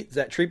 See,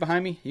 that tree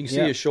behind me, you can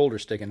see his shoulder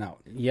sticking out.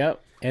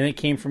 Yep. And it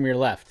came from your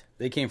left.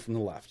 They came from the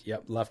left.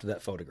 Yep, left of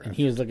that photograph. And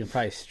he was looking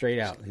probably straight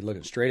out. He's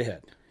looking straight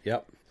ahead.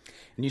 Yep.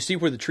 And you see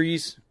where the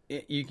trees,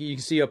 you can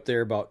see up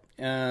there about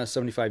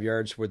 75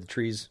 yards where the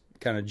trees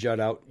kind of jut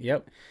out.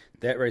 Yep.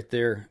 That right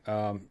there,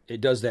 it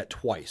does that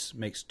twice.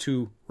 Makes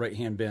 2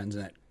 right-hand bends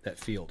in that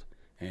field.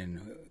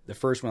 And the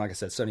first one, like I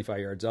said, 75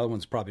 yards. The other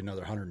one's probably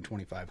another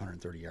 125,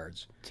 130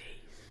 yards. Jeez.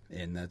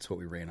 And that's what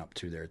we ran up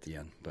to there at the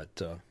end.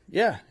 But,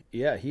 yeah,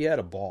 he had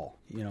a ball.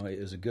 You know, it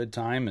was a good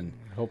time. And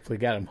hopefully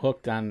got him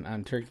hooked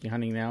on turkey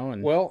hunting now.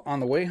 And well, on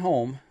the way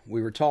home,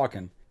 we were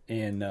talking,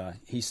 and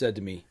he said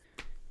to me,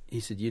 he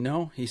said,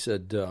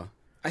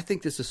 I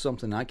think this is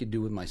something I could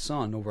do with my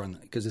son over on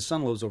because his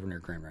son lives over near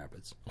Grand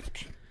Rapids.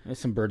 There's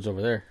some birds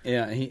over there.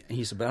 Yeah,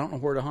 he said, but I don't know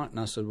where to hunt. And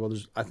I said, well,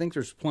 I think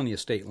there's plenty of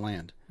state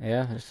land.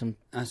 Yeah,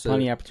 there's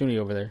plenty of opportunity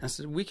over there. I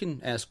said, we can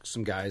ask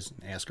some guys,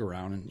 ask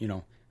around, and, you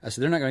know, I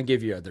said, they're not going to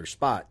give you their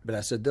spot, but I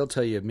said, they'll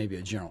tell you maybe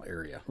a general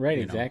area. Right,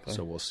 you know? exactly.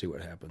 So we'll see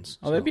what happens.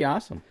 Oh, that'd be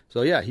awesome.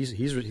 So, yeah, he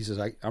says,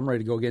 I'm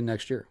ready to go again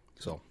next year.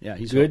 So, yeah,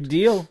 he's good hooked.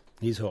 Deal.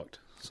 He's hooked.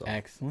 So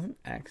excellent.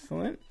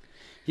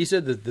 He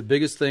said that the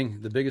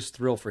biggest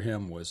thrill for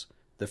him was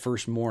the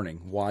first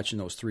morning watching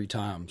those 3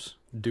 toms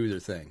do their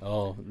thing.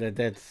 Oh,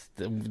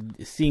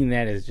 seeing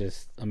that is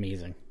just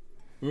amazing.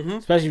 Mm-hmm.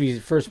 Especially if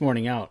he's first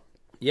morning out.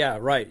 Yeah,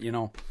 right. You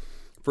know,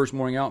 first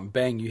morning out and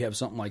bang, you have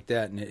something like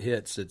that and it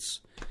hits.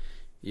 That's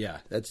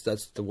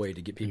the way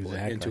to get people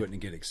into it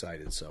and get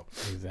excited. So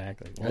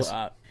exactly.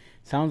 Well,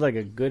 sounds like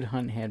a good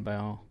hunt had by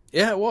all.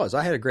 Yeah, it was.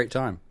 I had a great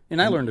time,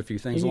 and I learned a few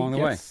things along the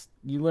way.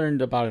 You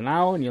learned about an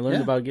owl, and you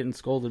learned about getting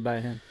scolded by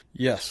him.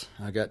 Yes,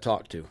 I got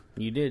talked to.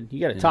 You did. You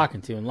got a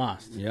talking to and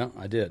lost. Yeah,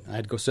 I did. I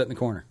had to go sit in the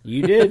corner.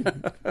 You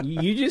did.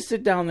 You just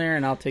sit down there,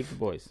 and I'll take the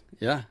boys.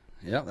 Yeah,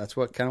 that's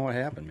what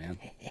happened, man.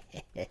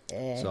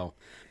 So,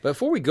 but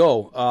before we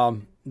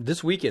go,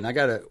 this weekend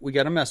we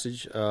got a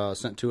message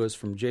sent to us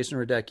from Jason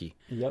Radecki.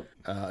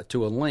 Yep.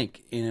 To a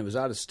link, and it was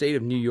out of state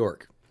of New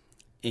York,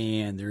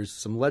 and there's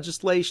some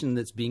legislation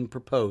that's being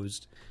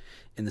proposed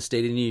in the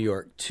state of New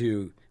York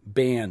to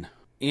ban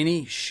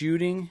any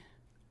shooting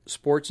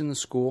sports in the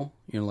school,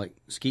 you know, like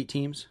skeet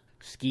teams.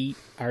 Skeet,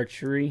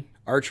 archery.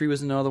 Archery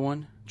was another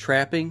one.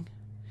 Trapping.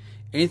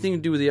 Anything to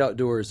do with the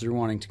outdoors, they're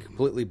wanting to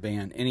completely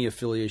ban any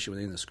affiliation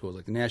within the schools,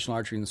 like the National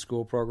Archery in the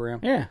School program.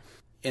 Yeah.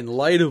 In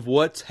light of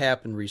what's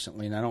happened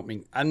recently,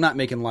 and I'm not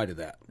making light of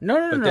that.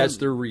 No. But that's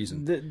their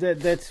reason.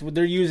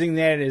 They're using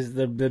that as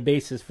the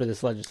basis for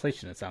this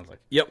legislation, it sounds like.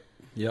 Yep.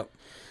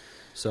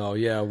 So,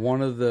 yeah,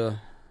 one of the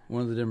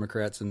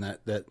Democrats in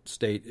that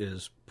state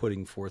is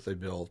putting forth a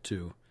bill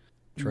to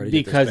try to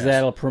get this passed.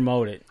 That'll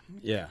promote it.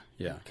 Yeah.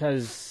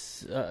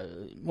 Because,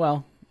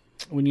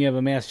 when you have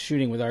a mass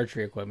shooting with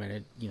archery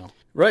equipment,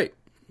 right.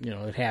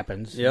 It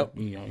happens. Yep.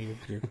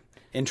 You're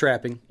and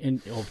trapping.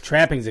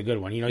 Trapping's a good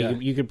one.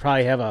 You could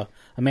probably have a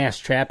mass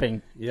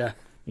trapping. Yeah.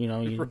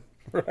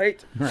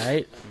 Right.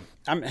 Like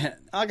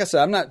I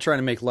said, I'm not trying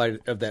to make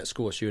light of that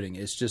school shooting.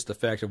 It's just the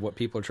fact of what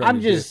people are trying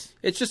to do.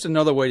 It's just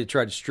another way to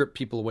try to strip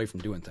people away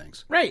from doing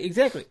things. Right,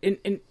 exactly.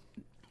 And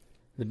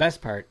the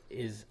best part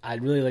is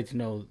I'd really like to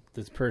know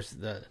this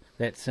person,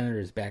 that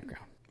senator's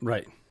background.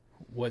 Right.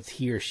 What's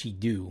he or she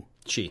do?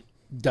 She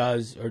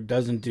does or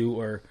doesn't do,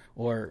 or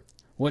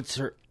what's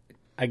her...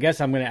 I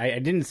guess I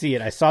didn't see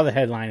it. I saw the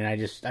headline and I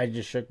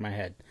just shook my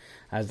head.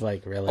 I was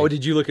like, really? Oh,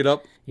 did you look it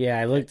up? Yeah,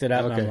 I looked it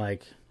up and I'm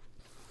like,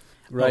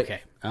 right.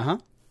 Okay. Uh-huh.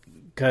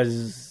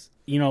 Because,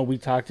 we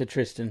talked to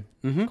Tristan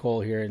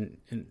Cole here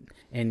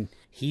and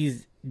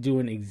he's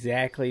doing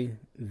exactly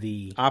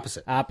the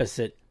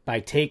opposite by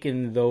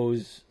taking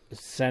those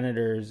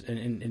senators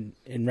and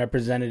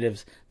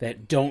representatives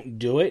that don't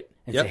do it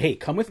and say, hey,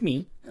 come with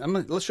me.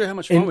 Let's show you how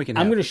much fun we can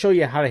have. I'm going to show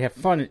you how to have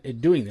fun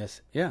at doing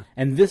this. Yeah.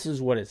 And this is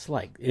what it's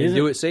like. And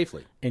do it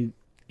safely. And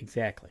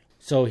exactly.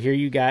 So here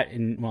you got,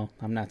 I'm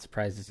not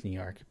surprised it's New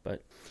York,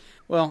 but...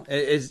 Well,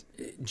 as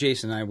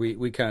Jason and I,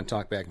 we kind of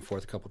talked back and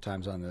forth a couple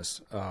times on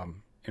this.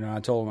 I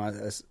told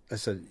him, I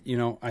said,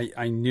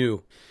 I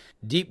knew,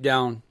 deep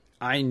down,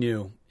 I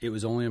knew it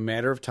was only a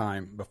matter of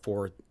time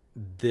before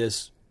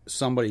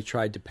somebody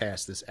tried to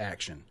pass this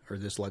action or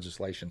this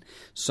legislation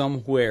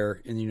somewhere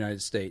in the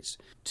United States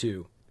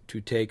to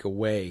take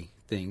away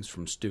things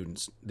from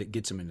students that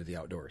gets them into the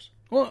outdoors.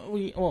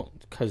 Well,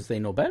 because they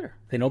know better.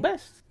 They know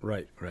best.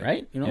 Right.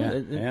 Right?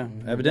 Yeah,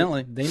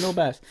 evidently. They know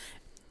best.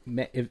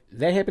 If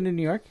that happened in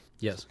New York,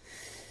 yes,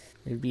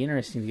 it'd be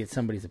interesting to get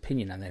somebody's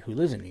opinion on that who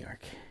lives in New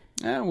York.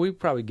 We'd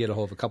probably get a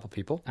hold of a couple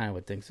people. I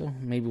would think so.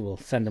 Maybe we'll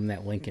send them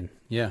that link and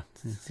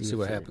see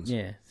what happens.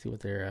 Yeah, see what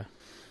they're.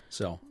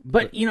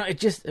 But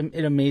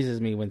it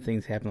amazes me when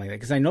things happen like that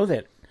because I know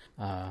that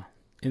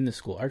in the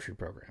school archery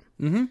program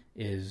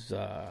is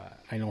I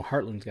know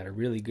Heartland's got a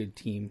really good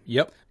team.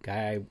 Yep,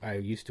 guy I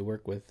used to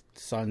work with,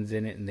 sons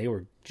in it, and they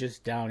were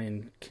just down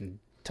in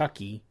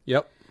Kentucky.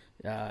 Yep.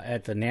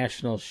 At the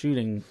national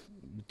shooting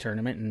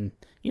tournament, and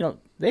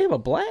they have a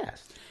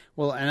blast.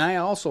 Well, and I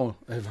also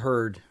have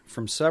heard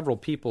from several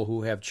people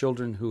who have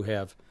children who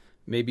have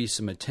maybe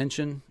some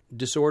attention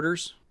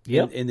disorders.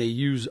 Yep. And they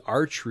use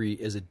archery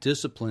as a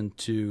discipline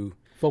to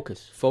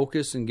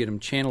focus and get them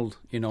channeled,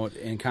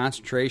 in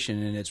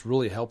concentration, and it's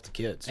really helped the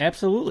kids.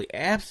 Absolutely.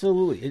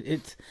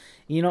 It's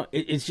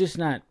just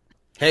not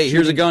Hey,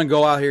 here's a gun.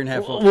 Go out here and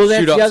have fun. Well,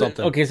 shoot up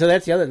something. Okay, so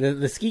that's the other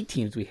the skeet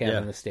teams we have Yeah.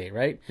 in the state,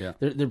 right? Yeah.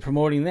 They're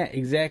promoting that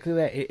exactly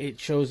that. It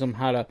shows them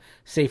how to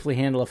safely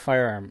handle a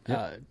firearm,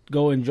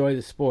 go enjoy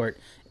the sport,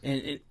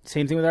 and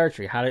same thing with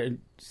archery. How to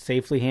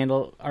safely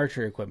handle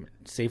archery equipment,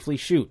 safely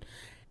shoot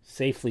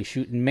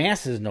in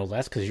masses, no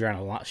less, because you're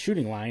on a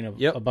shooting line of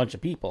a bunch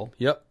of people.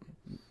 Yep.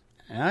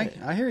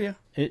 I hear you.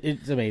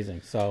 It's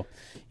amazing. So,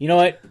 you know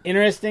what?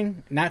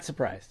 Interesting. Not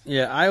surprised.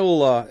 Yeah, I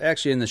will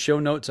actually in the show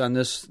notes on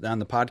the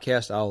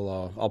podcast.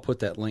 I'll put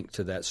that link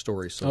to that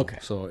story. So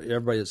so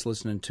everybody that's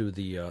listening to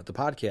the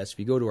podcast, if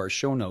you go to our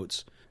show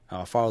notes,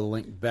 follow the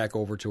link back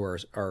over to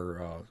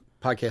our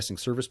podcasting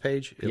service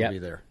page. It'll be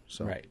there.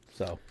 So right.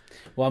 So,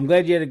 well, I'm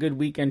glad you had a good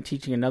weekend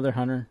teaching another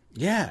hunter.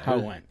 Yeah, how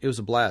it went. It was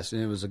a blast,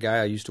 and it was a guy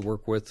I used to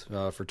work with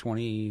for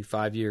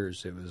 25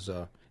 years.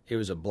 It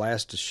was a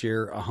blast to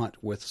share a hunt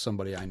with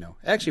somebody I know.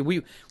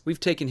 Actually, we've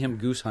taken him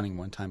goose hunting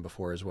one time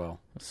before as well.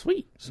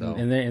 Sweet. So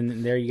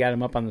and there you got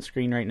him up on the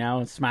screen right now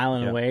and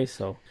smiling away.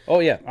 So oh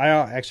yeah, I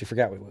actually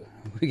forgot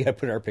we got to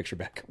put our picture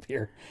back up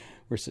here.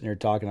 We're sitting here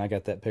talking. I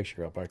got that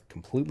picture up. I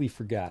completely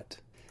forgot.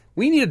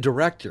 We need a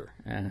director.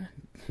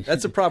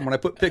 That's the problem when I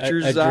put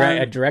pictures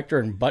a director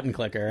and button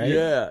clicker, right?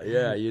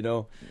 Yeah, you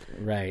know.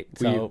 Right.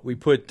 So we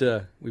put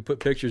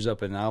pictures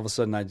up, and all of a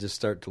sudden I just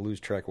start to lose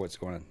track of what's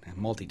going on. I'm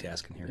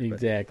multitasking here.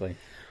 Exactly.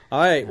 All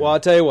right. Well, I'll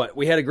tell you what.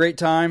 We had a great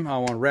time. I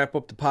want to wrap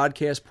up the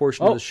podcast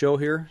portion of the show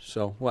here.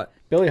 So what?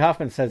 Billy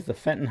Hoffman says the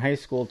Fenton High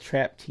School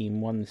trap team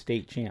won the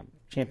state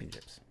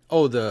championships.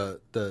 Oh,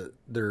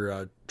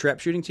 their trap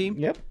shooting team?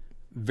 Yep.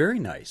 Very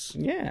nice.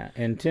 Yeah,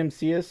 and Tim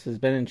Cias has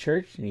been in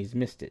church and he's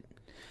missed it.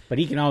 But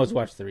he can always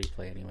watch the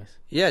replay anyways.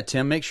 Yeah,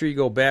 Tim, make sure you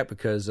go back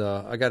because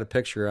I got a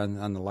picture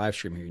on the live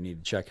stream here you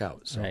need to check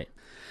out. So. Right.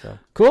 So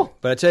cool.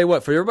 But I tell you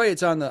what, for everybody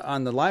that's on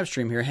the live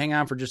stream here, hang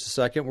on for just a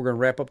second. We're going to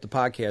wrap up the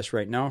podcast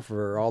right now.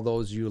 For all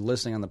those of you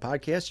listening on the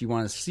podcast, you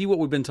want to see what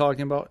we've been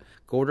talking about,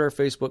 go to our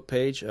Facebook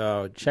page.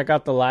 Check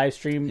out the live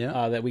stream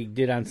that we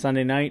did on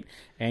Sunday night,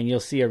 and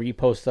you'll see a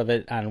repost of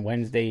it on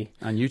Wednesday.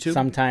 On YouTube?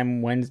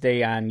 Sometime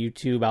Wednesday on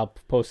YouTube. I'll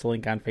post a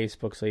link on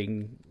Facebook so you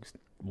can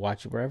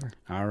watch it wherever.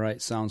 All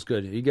right, sounds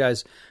good. You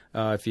guys,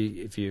 if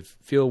you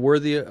feel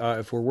worthy,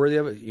 if we're worthy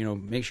of it,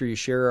 make sure you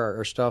share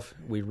our stuff.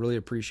 We really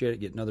appreciate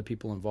it, getting other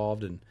people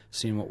involved and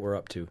seeing what we're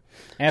up to.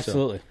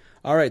 Absolutely. So,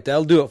 all right,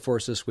 that'll do it for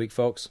us this week,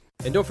 folks.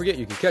 And don't forget,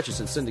 you can catch us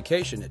in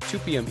syndication at 2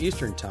 p.m.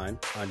 Eastern Time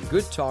on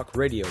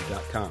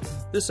GoodTalkRadio.com.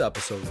 This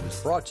episode was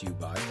brought to you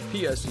by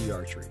PSE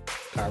Archery,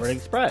 Carbon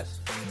Express,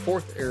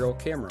 Fourth Arrow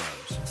Camera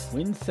Arms,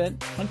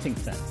 Windscent Hunting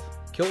Sense,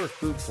 Killer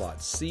Food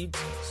Plots, Seeds,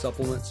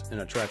 Supplements,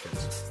 and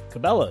Attractants,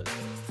 Cabela's,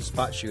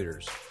 Spot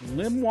Shooters,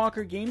 Limb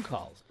Walker Game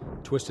Calls,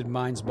 Twisted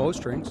Minds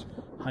Bowstrings,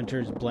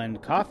 Hunter's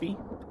Blend Coffee,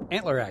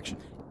 Antler Action,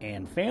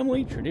 and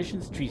Family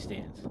Traditions Tree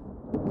Stands.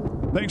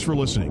 Thanks for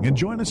listening, and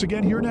join us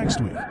again here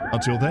next week.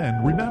 Until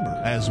then, remember,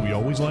 as we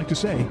always like to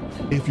say,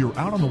 if you're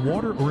out on the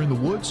water or in the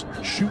woods,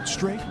 shoot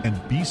straight and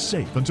be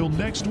safe until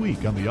next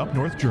week on the Up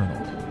North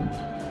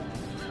Journal.